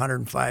Giants win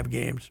 105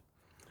 games,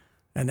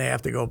 and they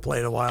have to go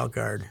play the wild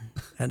card,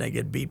 and they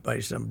get beat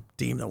by some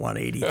team that won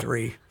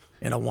 83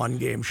 in a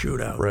one-game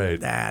shootout. Right.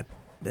 That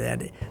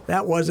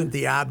wasn't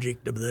the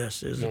object of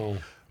this, is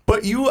it?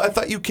 But I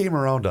thought you came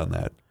around on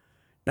that.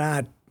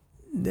 I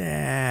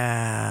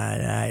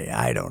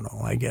don't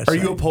know. I guess. Are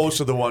you opposed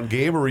to the one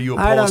game, or are you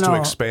opposed to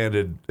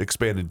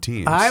expanded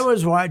teams? I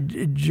was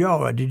watching.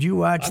 Joe, did you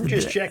watch? I'm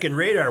just checking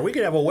radar. We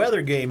could have a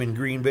weather game in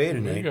Green Bay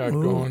tonight. You got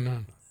going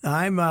on.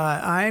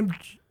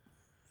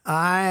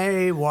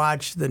 I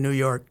watched the New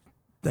York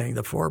thing,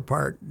 the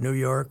 4-part New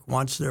York.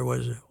 Once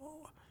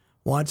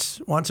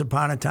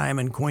upon a time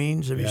in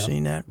Queens. Have you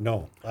seen that?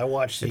 No, I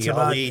watched the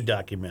Ali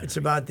documentary. It's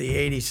about the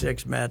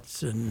 '86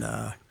 Mets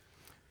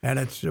and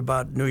it's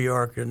about New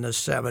York in the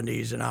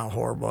 70s and how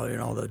horrible,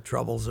 the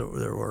troubles that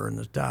there were in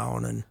the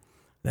town, and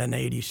then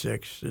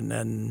 '86, and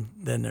then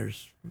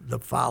there's the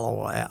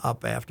follow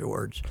up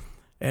afterwards,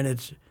 and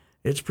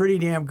it's pretty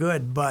damn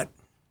good. But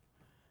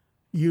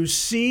you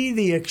see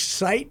the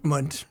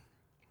excitement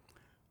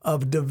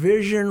of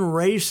division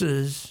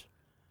races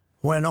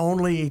when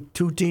only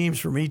 2 teams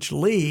from each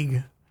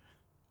league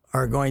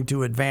are going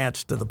to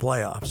advance to the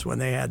playoffs, when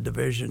they had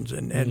divisions,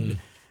 and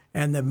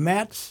the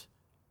Mets.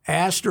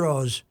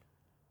 Astros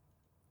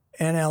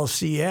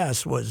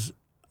NLCS was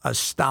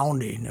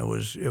astounding. It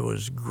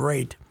was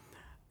great,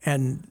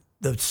 and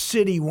the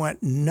city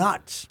went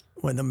nuts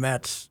when the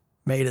Mets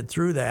made it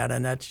through that,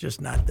 and that's just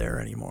not there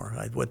anymore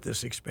with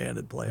this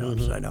expanded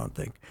playoffs. I don't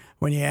think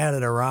when you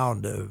added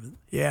around,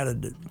 you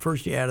added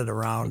a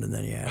round, and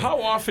then you added.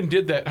 How often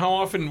did that? How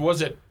often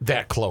was it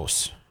that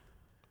close?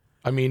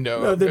 I mean,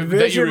 the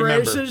division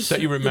races.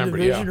 That you remember,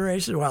 the division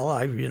races. Well,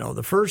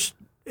 the first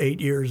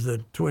 8 years the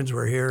Twins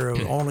were here,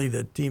 only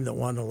the team that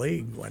won the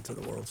league went to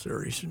the World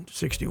Series. In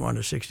 61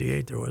 to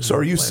 68, there was. So,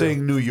 are you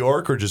saying New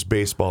York or just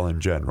baseball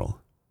in general,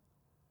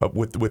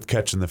 with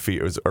catching the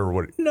field, or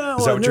what? No,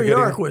 is that what New you're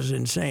York getting? Was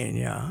insane,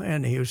 yeah,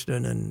 and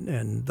Houston,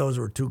 and those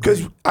were 2 great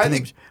teams. I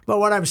think. But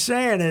what I'm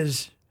saying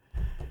is,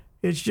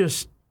 it's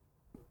just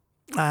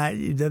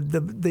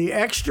the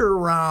extra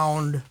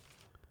round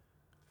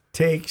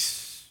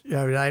takes.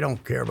 I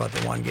don't care about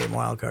the one-game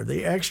wild card.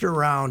 The extra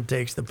round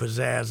takes the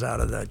pizzazz out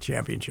of the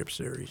championship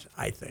series,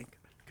 I think,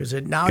 because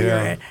now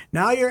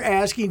you're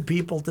asking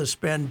people to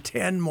spend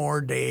 10 more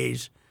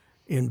days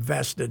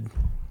invested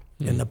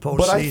in the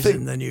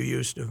postseason than you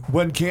used to.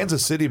 When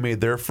Kansas City made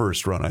their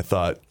first run, I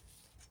thought,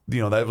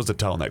 that was a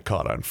town that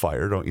caught on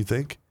fire, don't you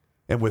think?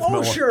 And with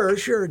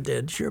sure it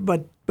did, sure,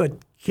 but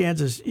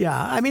Kansas,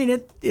 yeah, I mean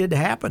it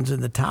happens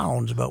in the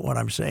towns, but what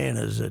I'm saying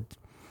is it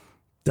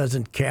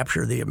doesn't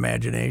capture the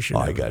imagination.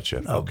 I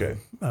gotcha. Okay.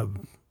 Of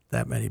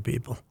that many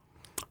people.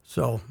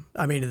 So,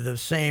 I mean, the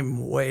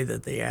same way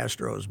that the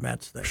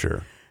Astros-Mets thing.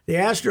 Sure. The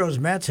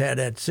Astros-Mets had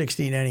that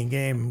 16-inning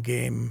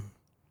game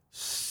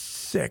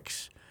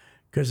 6,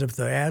 because if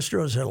the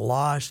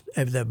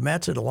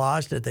Mets had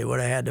lost it, they would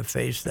have had to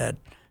face that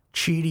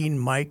cheating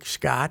Mike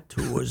Scott,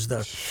 who was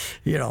this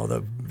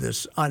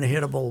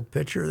unhittable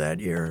pitcher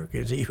that year,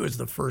 because he was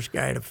the first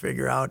guy to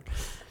figure out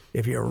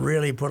if you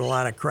really put a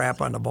lot of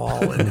crap on the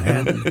ball,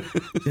 and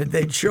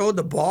they showed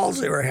the balls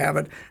they were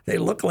having, they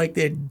looked like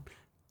they'd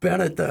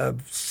been at the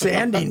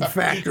sanding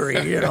factory,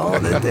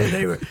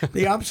 They were,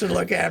 the umps would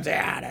look at it and say,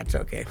 that's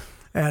okay.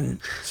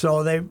 And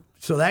so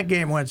that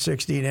game went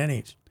 16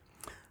 innings.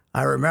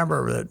 I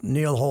remember that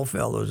Neil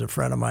Holfeld was a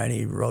friend of mine.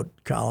 He wrote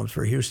columns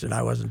for Houston.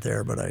 I wasn't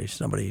there, but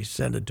somebody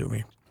sent it to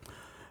me.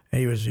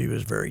 And he was a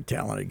very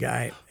talented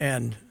guy,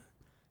 and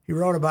he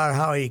wrote about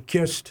how he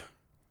kissed.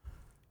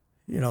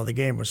 The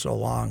game was so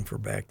long for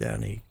back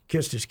then. He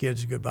kissed his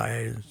kids goodbye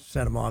and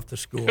sent them off to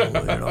school,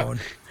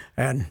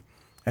 and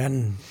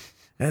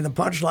the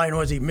punchline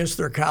was he missed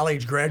their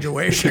college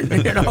graduation,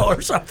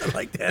 or something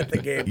like that.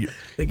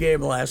 The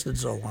game lasted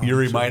so long. You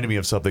reminded me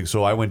of something.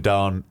 So I went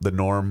down the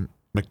Norm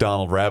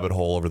Macdonald rabbit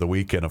hole over the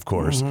weekend, of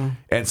course,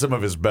 and some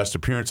of his best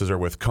appearances are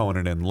with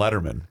Conan and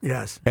Letterman.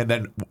 Yes. And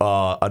then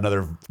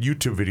another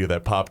YouTube video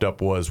that popped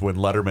up was when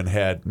Letterman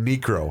had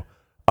Necro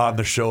on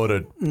the show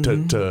to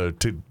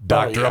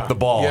doctor up the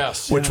ball,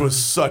 which was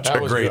such a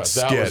great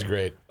skit. That was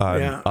great.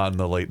 On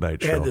the late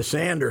night show. Had the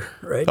sander,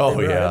 right? Oh,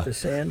 They brought yeah. out the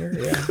sander,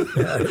 yeah.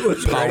 It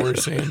was Power great.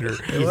 sander.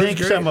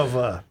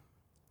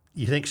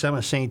 You think some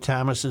of St.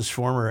 Thomas's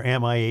former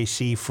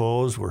MIAC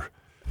foes were?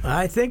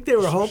 I think they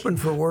were hoping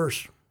for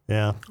worse.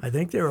 Yeah. I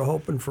think they were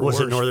hoping for Was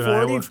worse. it Northern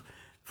Iowa?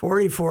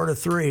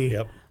 44-3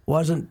 Yep.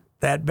 wasn't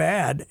that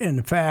bad.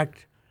 In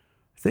fact,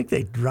 I think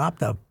they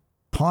dropped a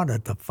punt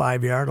at the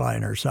 5-yard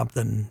line or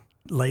something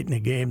late in the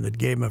game that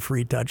gave them a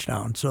free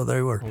touchdown. So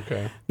they were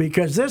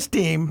because this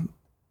team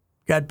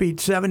got beat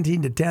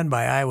 17-10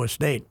 by Iowa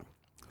State.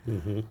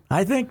 Mm-hmm.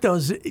 I think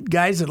those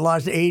guys that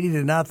lost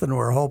 80-0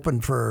 were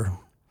hoping for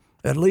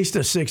at least a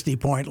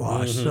 60-point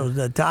loss. Mm-hmm. So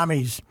the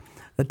Tommies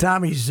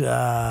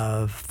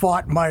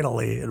fought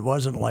mightily. It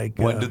wasn't like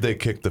When did they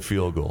kick the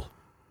field goal?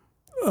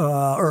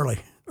 early.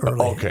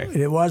 Okay.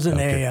 It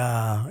wasn't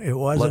it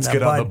wasn't Let's a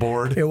get Bud, on the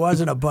board. It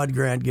wasn't a Bud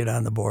Grant get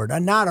on the board.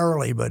 Not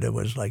early, but it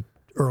was like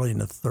early in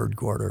the third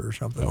quarter or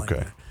something like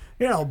Okay. that.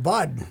 You know,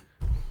 Bud,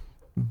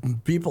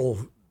 people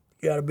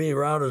got to be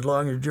around as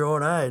long as Joe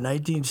and I.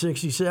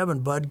 1967,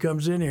 Bud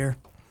comes in here.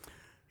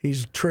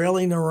 He's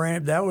trailing the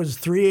Rams. That was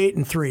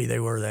 3-8-3 they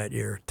were that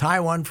year. Tie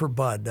one for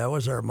Bud. That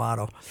was our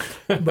motto.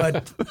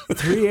 But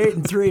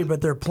 3-8-3, but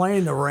they're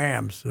playing the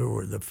Rams, who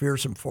were the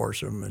fearsome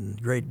foursome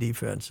and great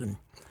defense. And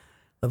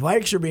the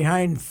Vikes are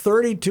behind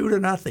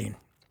 32-0.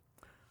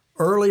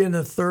 Early in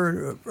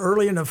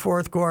the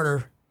fourth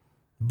quarter,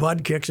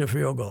 Bud kicks a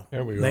field goal.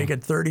 There we go. Make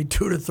it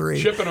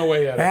 32-3. Chipping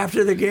away at it.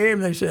 After the game,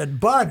 they said,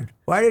 "Bud,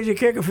 why did you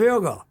kick a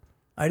field goal?"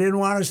 "I didn't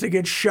want us to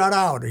get shut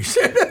out," he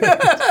said.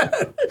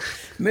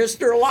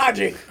 Mr.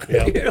 Logic.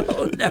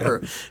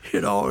 Never.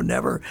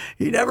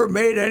 He never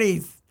made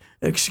any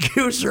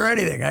excuse or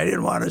anything. "I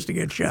didn't want us to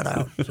get shut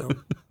out." So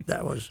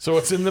that was. So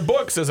it's in the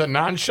books as a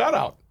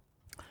non-shutout.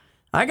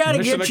 I got to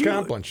Mission get you.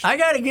 accomplished. I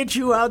got to get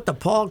you out to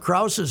Paul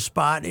Krause's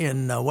spot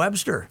in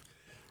Webster.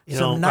 You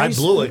Some know, I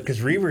blew it because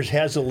Reavers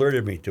has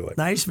alerted me to it.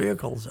 Nice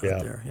vehicles out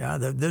there. Yeah,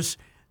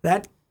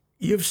 that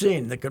you've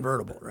seen the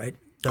convertible, right?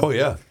 Oh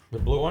yeah. The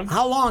blue one?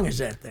 How long is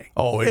that thing?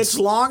 Oh, it's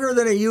longer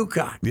than a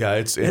Yukon. Yeah,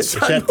 it's Is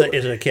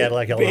it a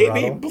Cadillac Eldorado?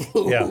 Baby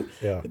blue.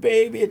 Yeah.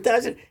 Baby, it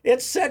doesn't.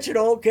 It's such an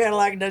old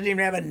Cadillac. It doesn't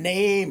even have a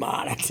name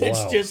on it.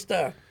 It's just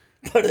but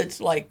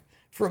it's like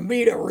from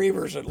me to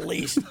Reavers at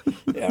least.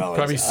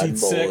 Probably it's seat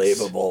six,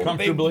 unbelievable,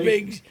 comfortably.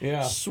 big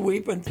Yeah.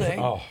 sweeping thing.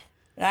 Oh.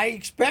 And I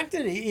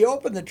expected he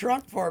opened the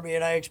trunk for me,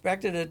 and I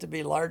expected it to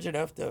be large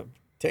enough to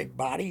take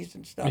bodies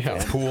and stuff. Yeah,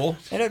 in. pool.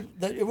 And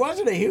it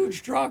wasn't a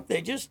huge trunk.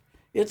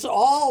 It's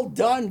all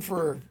done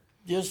for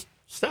just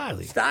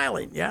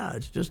styling. Yeah,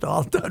 it's just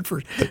all done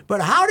for.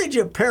 But how did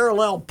you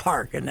parallel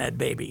park in that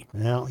baby?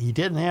 Well, you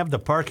didn't have the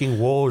parking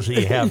woes that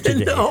you have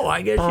today. No,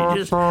 I guess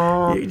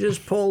you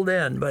just pulled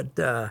in. But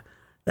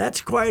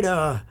that's quite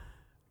a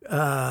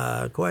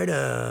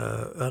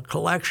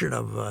collection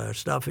of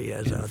stuff he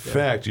has out there. In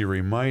fact, you're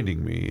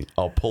reminding me.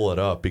 I'll pull it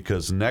up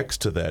because next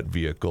to that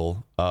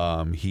vehicle,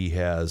 he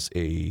has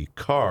a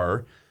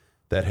car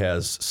that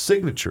has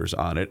signatures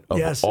on it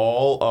of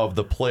all of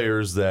the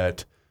players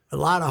that. A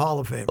lot of Hall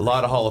of Famers.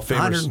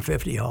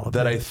 150 Hall of Famers.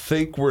 That I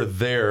think were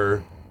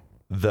there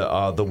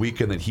the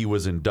weekend that he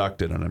was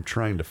inducted, and I'm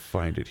trying to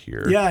find it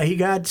here. Yeah, he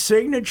got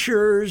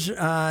signatures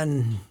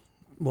on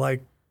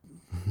like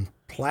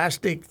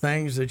plastic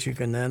things that you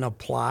can then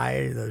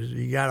apply.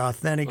 You got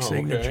authentic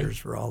signatures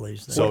for all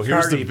these things. So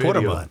here's the you put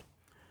 'em video.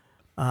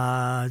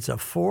 on? It's a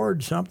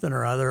Ford something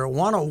or other. It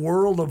won a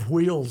World of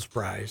Wheels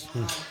prize.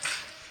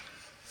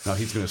 Now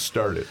he's going to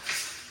start it.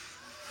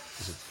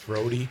 Is it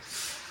throaty?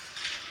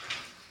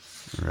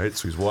 All right,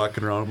 so he's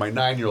walking around. My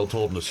 9-year-old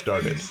told him to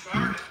start it.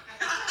 I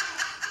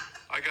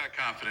got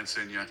confidence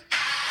in you.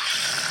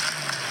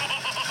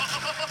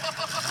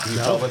 Can you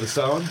tell by the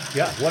sound?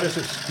 Yeah, what is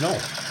this? No.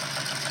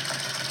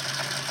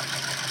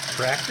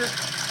 Tractor?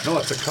 No,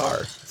 it's a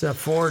car. It's a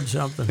Ford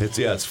something.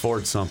 It's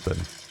Ford something.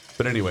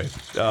 But anyway,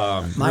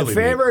 My really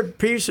favorite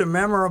piece of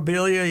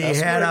memorabilia he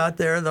That's had right. out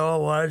there, though,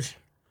 was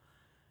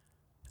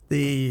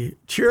the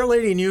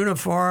cheerleading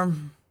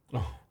uniform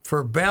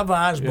for Bev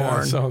Osborne. Yeah,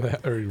 I saw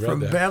that. Or read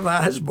From that. Bev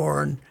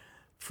Osborne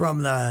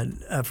from the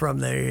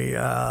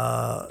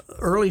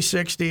early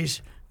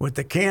 *60s with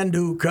the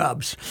Can-Do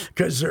Cubs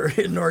because they're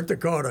in North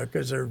Dakota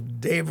because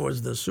Dave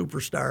was the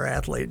superstar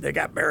athlete. They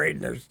got married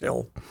and they're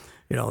still,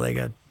 they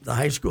got the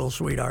high school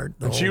sweetheart.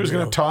 And she was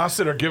going to toss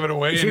it or give it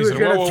away. She and he was said,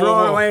 going whoa, to whoa, throw whoa,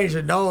 it whoa. away. He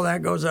said, "No,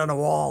 that goes on the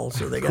wall."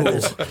 So they got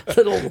this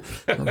little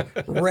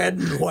red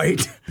and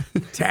white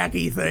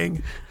tacky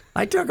thing.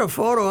 I took a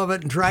photo of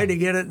it and tried to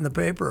get it in the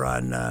paper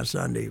on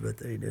Sunday, but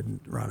they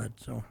didn't run it.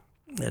 So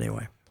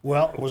anyway.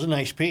 Well, it was a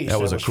nice piece.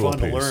 That was a cool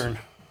fun piece. to learn.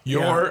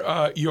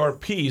 Your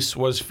piece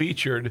was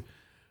featured.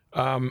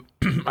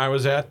 I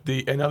was at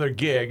another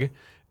gig,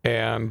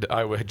 and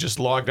I had just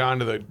logged on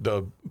to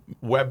the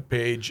web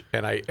page,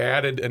 and I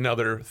added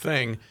another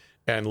thing,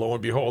 and lo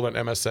and behold, on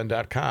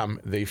MSN.com,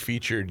 they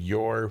featured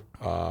your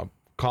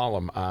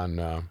column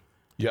on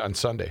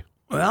Sunday.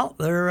 Well,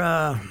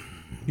 they're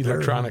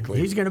Electronically.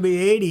 He's going to be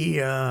 80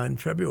 in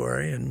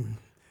February, and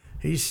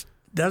He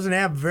doesn't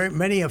have very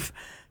many of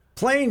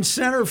playing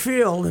center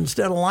field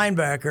instead of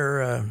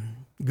linebacker.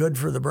 Good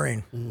for the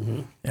brain.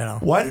 You know,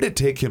 Why did it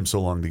take him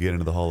so long to get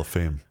into the Hall of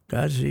Fame?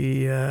 because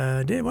he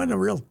wasn't a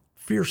real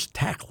fierce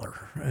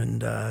tackler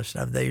and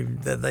stuff.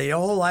 The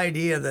whole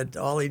idea that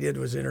all he did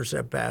was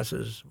intercept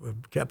passes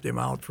kept him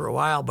out for a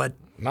while, but.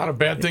 Not a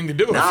bad thing to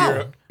do if No,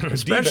 you're a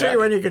especially D-back.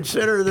 when you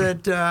consider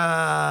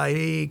that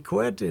he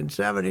quit in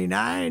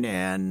 '79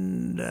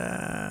 and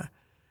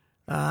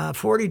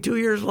 42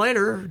 years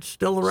later, it's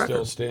still the record.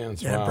 Still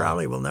stands. And Wow.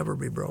 probably will never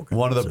be broken.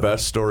 One of the So,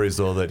 best stories,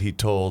 though, that he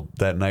told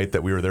that night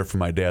that we were there for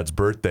my dad's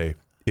birthday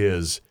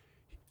is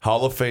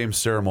Hall of Fame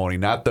ceremony,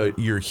 not the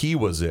year he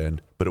was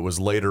in, but it was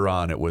later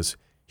on. It was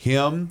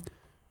him,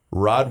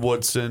 Rod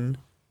Woodson,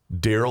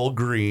 Darryl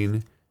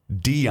Green,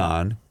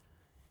 Dion,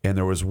 and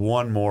there was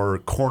one more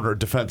corner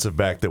defensive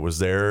back that was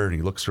there, and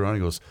he looks around and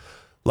he goes,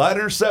 "A lot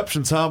of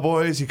interceptions, huh,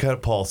 boys?"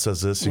 Paul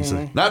says this. He's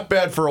like, "Not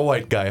bad for a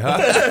white guy, huh?"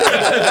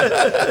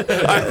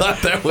 I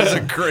thought that was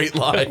a great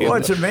line.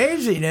 What's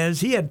amazing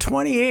is he had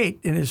 28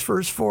 in his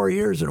first 4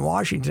 years in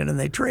Washington, and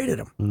they traded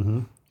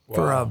him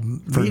for a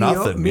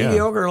nothing, yeah.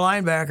 mediocre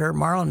linebacker,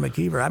 Marlon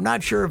McKeever. I'm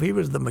not sure if he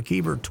was the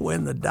McKeever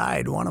twin that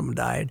died. One of them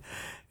died.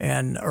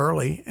 And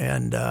early,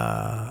 and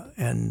the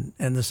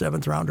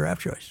 7th round draft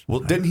choice. Well,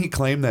 didn't he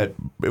claim that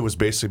it was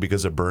basically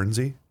because of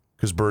Bernsey?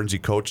 Because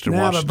Bernsey coached in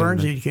Yeah, Washington? but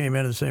Bernsey came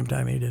in at the same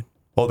time he did.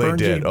 Oh, they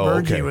did? Oh,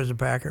 Bernsey okay. was a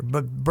Packer,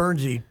 but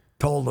Bernsey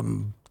told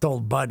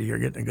Buddy, "You're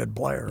getting a good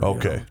player." you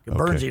Okay, know. okay.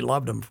 Bernsey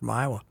loved him from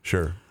Iowa,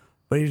 Sure.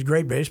 but he was a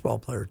great baseball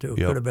player too.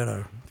 Yep.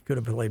 Could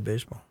have played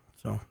baseball.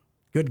 So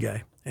good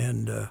guy.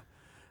 And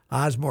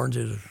Osborne's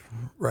his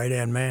right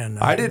hand man.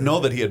 I didn't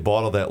know that he had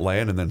bought all that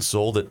land and then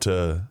sold it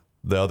to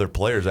the other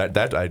players. That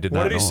I did What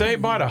not did he know. say?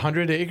 About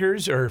 100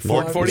 acres or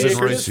Well, 40 this is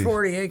acres? racing. Just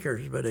 40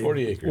 acres, but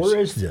 40 acres. Where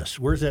is this?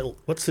 Where's that?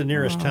 What's the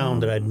nearest town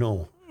that I'd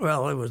know?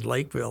 well, it was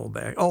Lakeville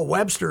back. Oh,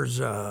 Webster's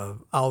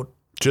out.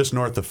 Just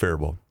north of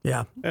Faribault.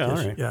 Yeah, Yeah, all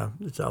right. yeah,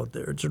 it's out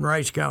there. It's in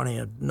Rice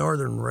County,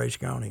 northern Rice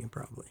County,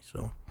 probably.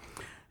 So,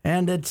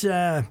 and it's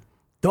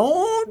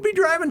don't be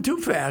driving too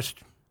fast.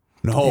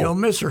 No. You'll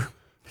miss her.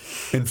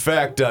 In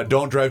fact,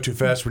 don't drive too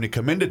fast when you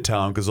come into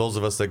town, because those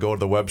of us that go to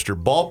the Webster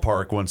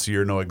Ballpark once a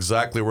year know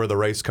exactly where the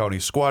Rice County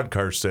squad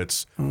car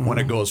sits when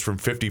it goes from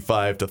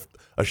 55 to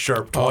a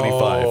sharp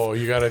 25. Oh,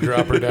 you got to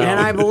drop her down. And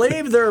I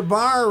believe their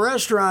bar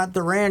restaurant,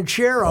 the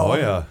Ranchero, Oh,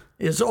 yeah.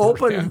 is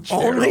open Ranchero.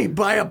 only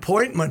by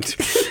appointment.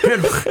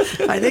 And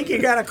I think you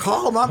got to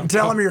call them up and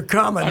tell them you're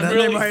coming. I'm then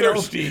really they might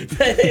thirsty.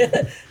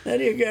 Then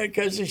you got,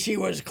 because she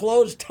was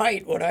closed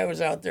tight when I was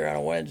out there on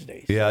a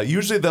Wednesday. Yeah,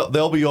 usually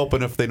they'll be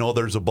open if they know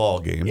there's a ball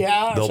game.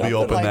 Yeah, they'll be something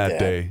open like that that,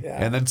 day.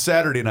 yeah. And then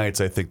Saturday nights,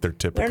 I think they're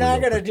typically They're not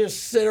going to open.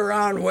 just sit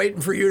around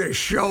waiting for you to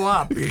show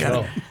up. You got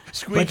to. But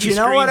Squeaky you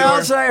know screen what door.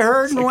 else I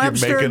heard in like you're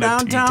Webster, making a tea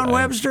downtown time.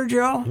 Webster,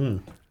 Joe?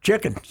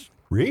 Chickens.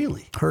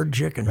 Really? Heard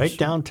chickens. Right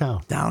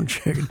downtown. Down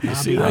chickens.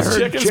 see I those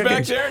heard chickens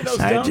back there? Those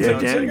I downtown did,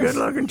 chickens?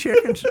 good-looking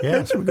chickens.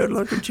 Yeah, some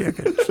good-looking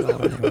chickens. So,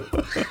 anyway.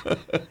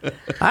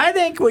 I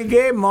think we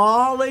gave them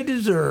all they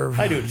deserve.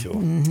 I do too.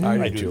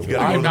 I do. gotta go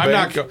I'm to the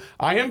not bank?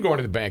 I am going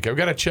to the bank. I've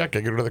got to check. I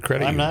got to go to the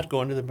credit I'm union. not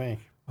going to the bank.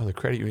 Oh, the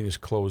credit union is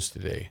closed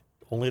today.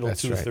 Only till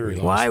That's right.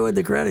 2:30. Why would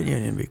the credit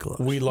union be closed?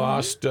 We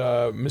lost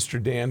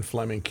Mr. Dan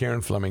Fleming, Karen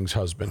Fleming's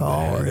husband.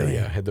 really?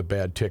 Had the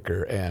bad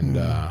ticker,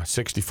 and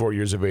 64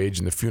 years of age,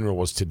 and the funeral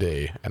was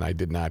today, and I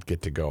did not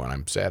get to go, and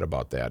I'm sad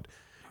about that.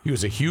 He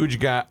was a huge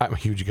guy.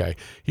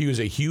 He was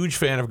a huge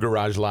fan of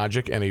Garage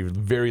Logic and a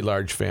very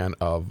large fan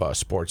of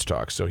Sports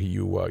Talk. So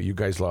you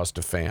guys lost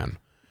a fan,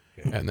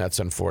 and that's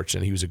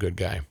unfortunate. He was a good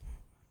guy.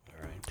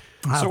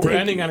 So we're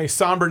ending on a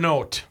somber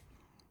note.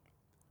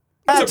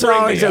 That's So bring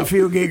always me a up.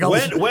 few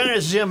giggles. When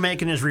is Zim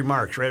making his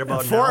remarks? Right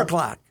about 4 now?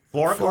 o'clock.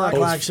 4 o'clock? 4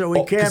 o'clock, so we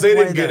Oh, 'cause can't they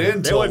play didn't get that.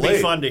 in That till would be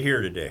late. fun to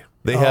hear today.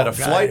 They had a God,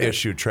 flight yeah.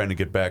 issue trying to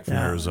get back from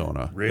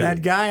Arizona. Really?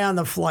 That guy on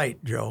the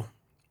flight, Joe.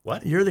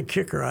 What? You're the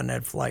kicker on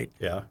that flight.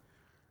 Yeah.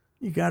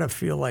 You got to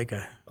feel like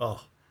a. Oh.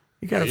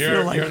 You got to You're-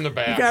 feel like you're in the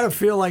back. You got to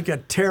feel like a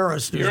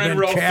terrorist who's You're in been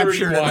row captured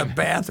in 31. a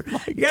bathroom.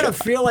 You got to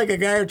feel like a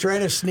guy who's trying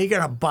to sneak in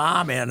a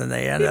bomb in, and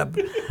they ended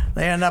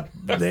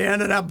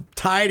up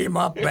tied him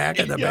up back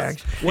in the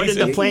back. When did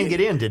the plane get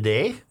in?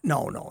 Today?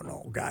 No,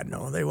 God,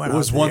 no. They went. It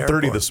was out to the 1:30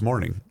 airport. this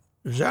morning.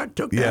 Is that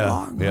took that Yeah,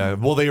 long? yeah.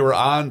 Well, they were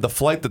on the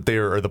flight that they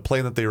were, or the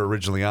plane that they were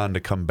originally on to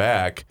come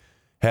back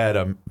had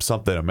a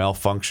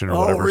malfunction or Oh,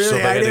 whatever. really? So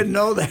they I had to- didn't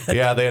know that.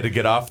 Yeah, they had to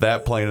get off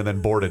that plane and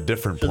then board a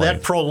different So plane.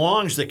 that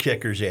prolongs the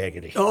kicker's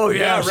agony. Oh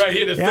yes. right, he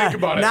had to think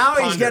about it. Now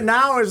Ponder.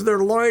 now as they're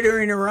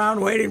loitering around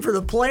waiting for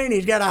the plane,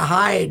 he's got to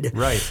hide.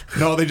 Right.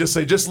 No, they just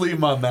say, just leave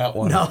him on that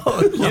one. No,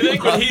 You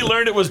think when he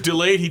learned it was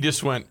delayed, he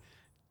just went,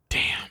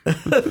 damn.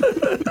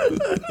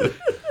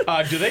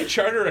 Do they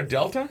charter a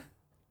Delta?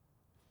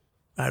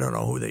 I don't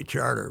know who they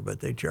charter, but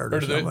they charter Or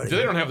do somebody.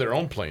 they don't have their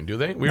own plane, do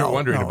they? We No, were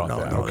wondering no, about no,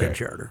 that. No, okay. they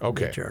charter.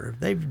 Okay. They charter.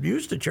 They've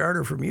used to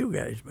charter from you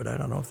guys, but I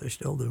don't know if they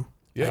still do.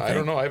 Yeah, I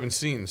don't know. I haven't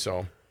seen,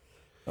 so.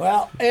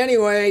 Well,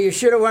 anyway, you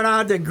should have went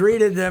out and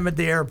greeted them at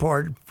the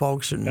airport,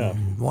 folks, and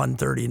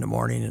 1:30 in the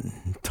morning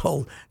and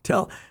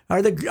Tell.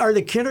 Are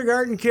the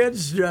kindergarten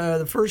kids,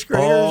 the first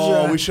graders?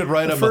 Oh, we should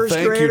write them a first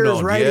thank you graders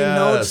note. writing Yes.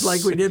 notes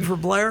like we did for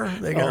Blair.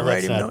 They got to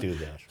write let's him not notes. do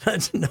that.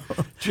 Let's no.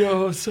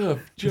 Joseph.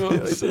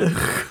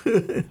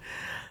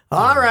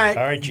 All right.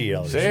 All right,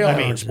 GLers. I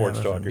mean, sports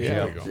talkers.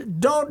 Yeah, there you go.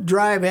 Don't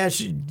drive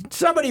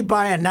somebody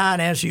buy a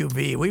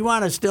non-SUV. We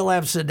want to still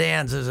have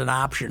sedans as an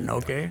option,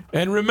 okay?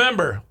 And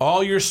remember,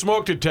 all your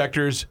smoke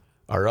detectors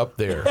are up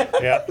there.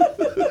 Yeah.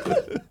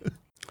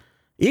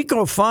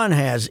 EcoFun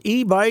has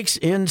e-bikes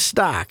in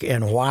stock.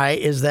 And why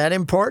is that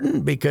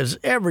important? Because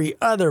every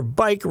other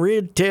bike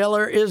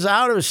retailer is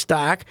out of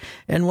stock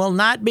and will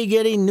not be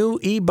getting new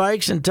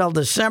e-bikes until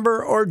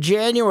December or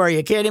January.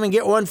 You can't even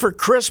get one for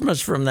Christmas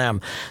from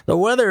them. The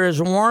weather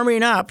is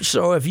warming up,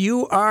 so if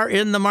you are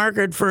in the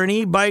market for an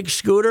e-bike,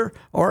 scooter,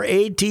 or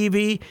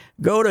ATV,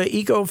 go to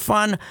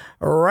EcoFun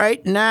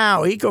right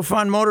now.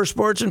 EcoFun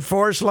Motorsports in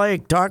Forest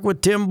Lake. Talk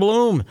with Tim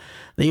Bloom,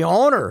 the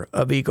owner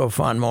of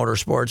EcoFun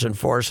Motorsports in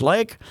Forest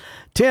Lake.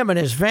 Tim and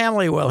his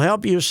family will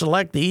help you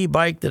select the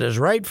e-bike that is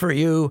right for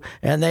you,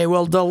 and they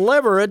will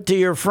deliver it to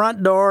your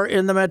front door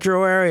in the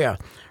metro area.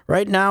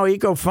 Right now,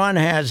 EcoFun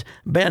has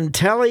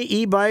Bentelli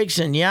e-bikes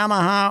and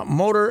Yamaha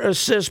Motor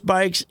Assist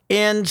bikes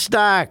in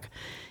stock.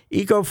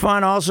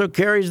 EcoFun also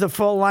carries the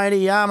full line of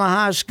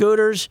Yamaha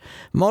scooters,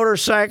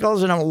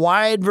 motorcycles, and a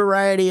wide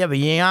variety of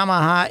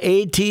Yamaha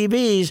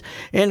ATVs,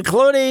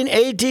 including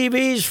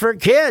ATVs for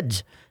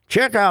kids.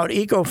 Check out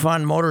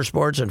EcoFun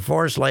Motorsports in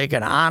Forest Lake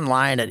and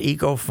online at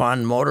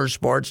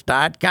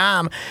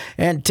ecofunmotorsports.com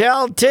and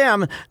tell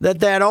Tim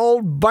that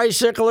old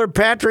bicycler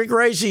Patrick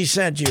Racy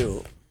sent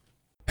you.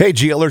 Hey,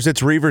 GLers,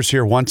 it's Reavers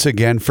here once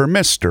again for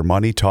Mr.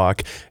 Money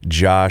Talk,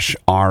 Josh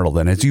Arnold.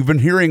 And as you've been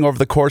hearing over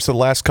the course of the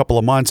last couple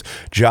of months,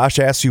 Josh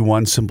asks you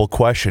one simple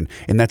question,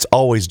 and that's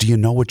always, do you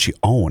know what you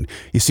own?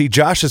 You see,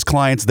 Josh's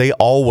clients, they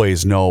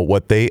always know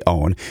what they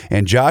own,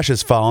 and Josh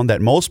has found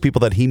that most people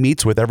that he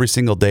meets with every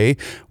single day,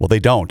 well, they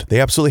don't.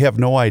 They absolutely have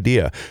no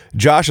idea.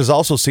 Josh has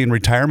also seen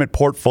retirement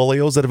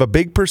portfolios that have a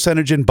big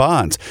percentage in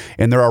bonds,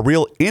 and there are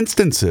real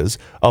instances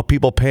of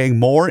people paying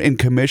more in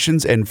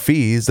commissions and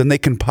fees than they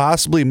can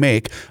possibly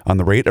make on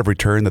the rate of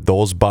return that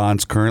those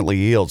bonds currently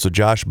yield. So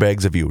Josh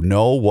begs of you,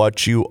 know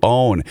what you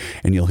own.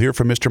 And you'll hear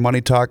from Mr.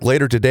 Money Talk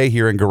later today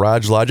here in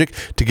Garage Logic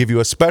to give you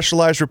a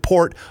specialized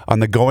report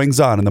on the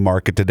goings-on in the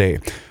market today.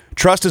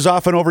 Trust is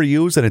often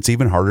overused, and it's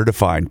even harder to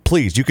find.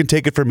 Please, you can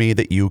take it from me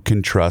that you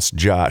can trust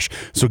Josh.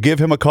 So give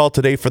him a call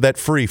today for that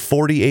free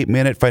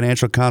 48-minute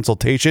financial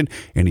consultation,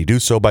 and you do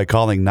so by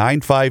calling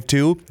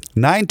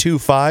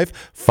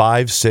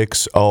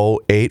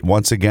 952-925-5608.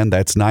 Once again,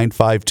 that's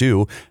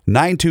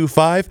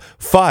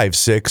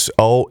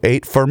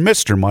 952-925-5608 for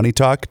Mr. Money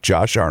Talk,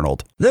 Josh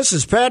Arnold. This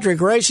is Patrick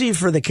Racy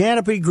for the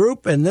Canopy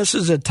Group, and this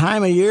is a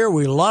time of year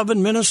we love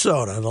in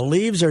Minnesota. The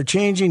leaves are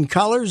changing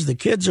colors, the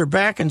kids are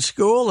back in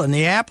school, and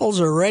the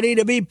apples are ready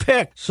to be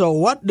picked. So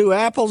what do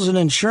apples and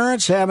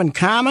insurance have in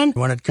common?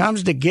 When it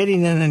comes to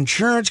getting an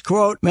insurance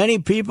quote, many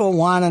people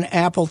want an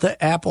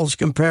apple-to-apples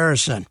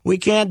comparison. We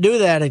can't do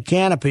that at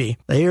Canopy.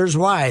 Here's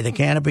why. The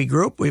Canopy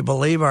Group, we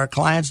believe our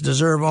clients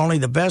deserve only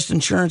the best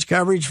insurance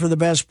coverage for the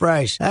best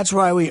price. That's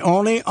why we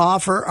only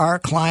offer our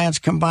clients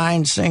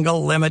combined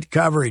single limit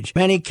coverage.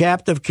 Many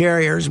captive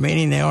carriers,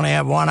 meaning they only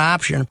have one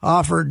option,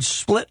 offered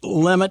split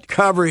limit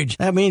coverage.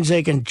 That means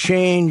they can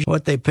change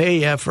what they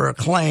pay you for a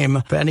claim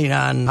depending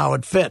on how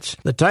it fits.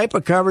 The type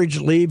of coverage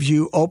leaves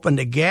you open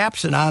to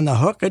gaps and on the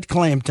hook at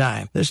claim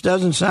time. This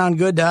doesn't sound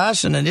good to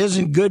us, and it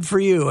isn't good for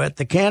you. At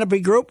the Canopy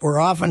Group, we're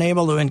often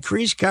able to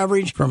increase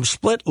coverage from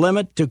split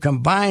limit to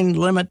combined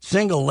limit,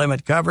 single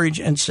limit coverage,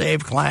 and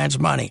save clients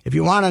money. If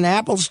you want an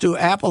apples to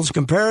apples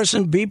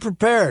comparison, be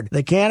prepared.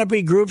 The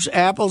Canopy Group's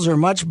apples are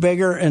much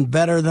bigger and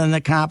better than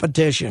the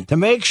competition. To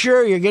make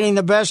sure you're getting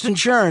the best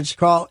insurance,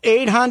 call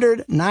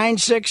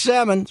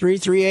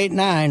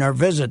 800-967-3389 or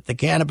visit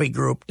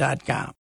thecanopygroup.com.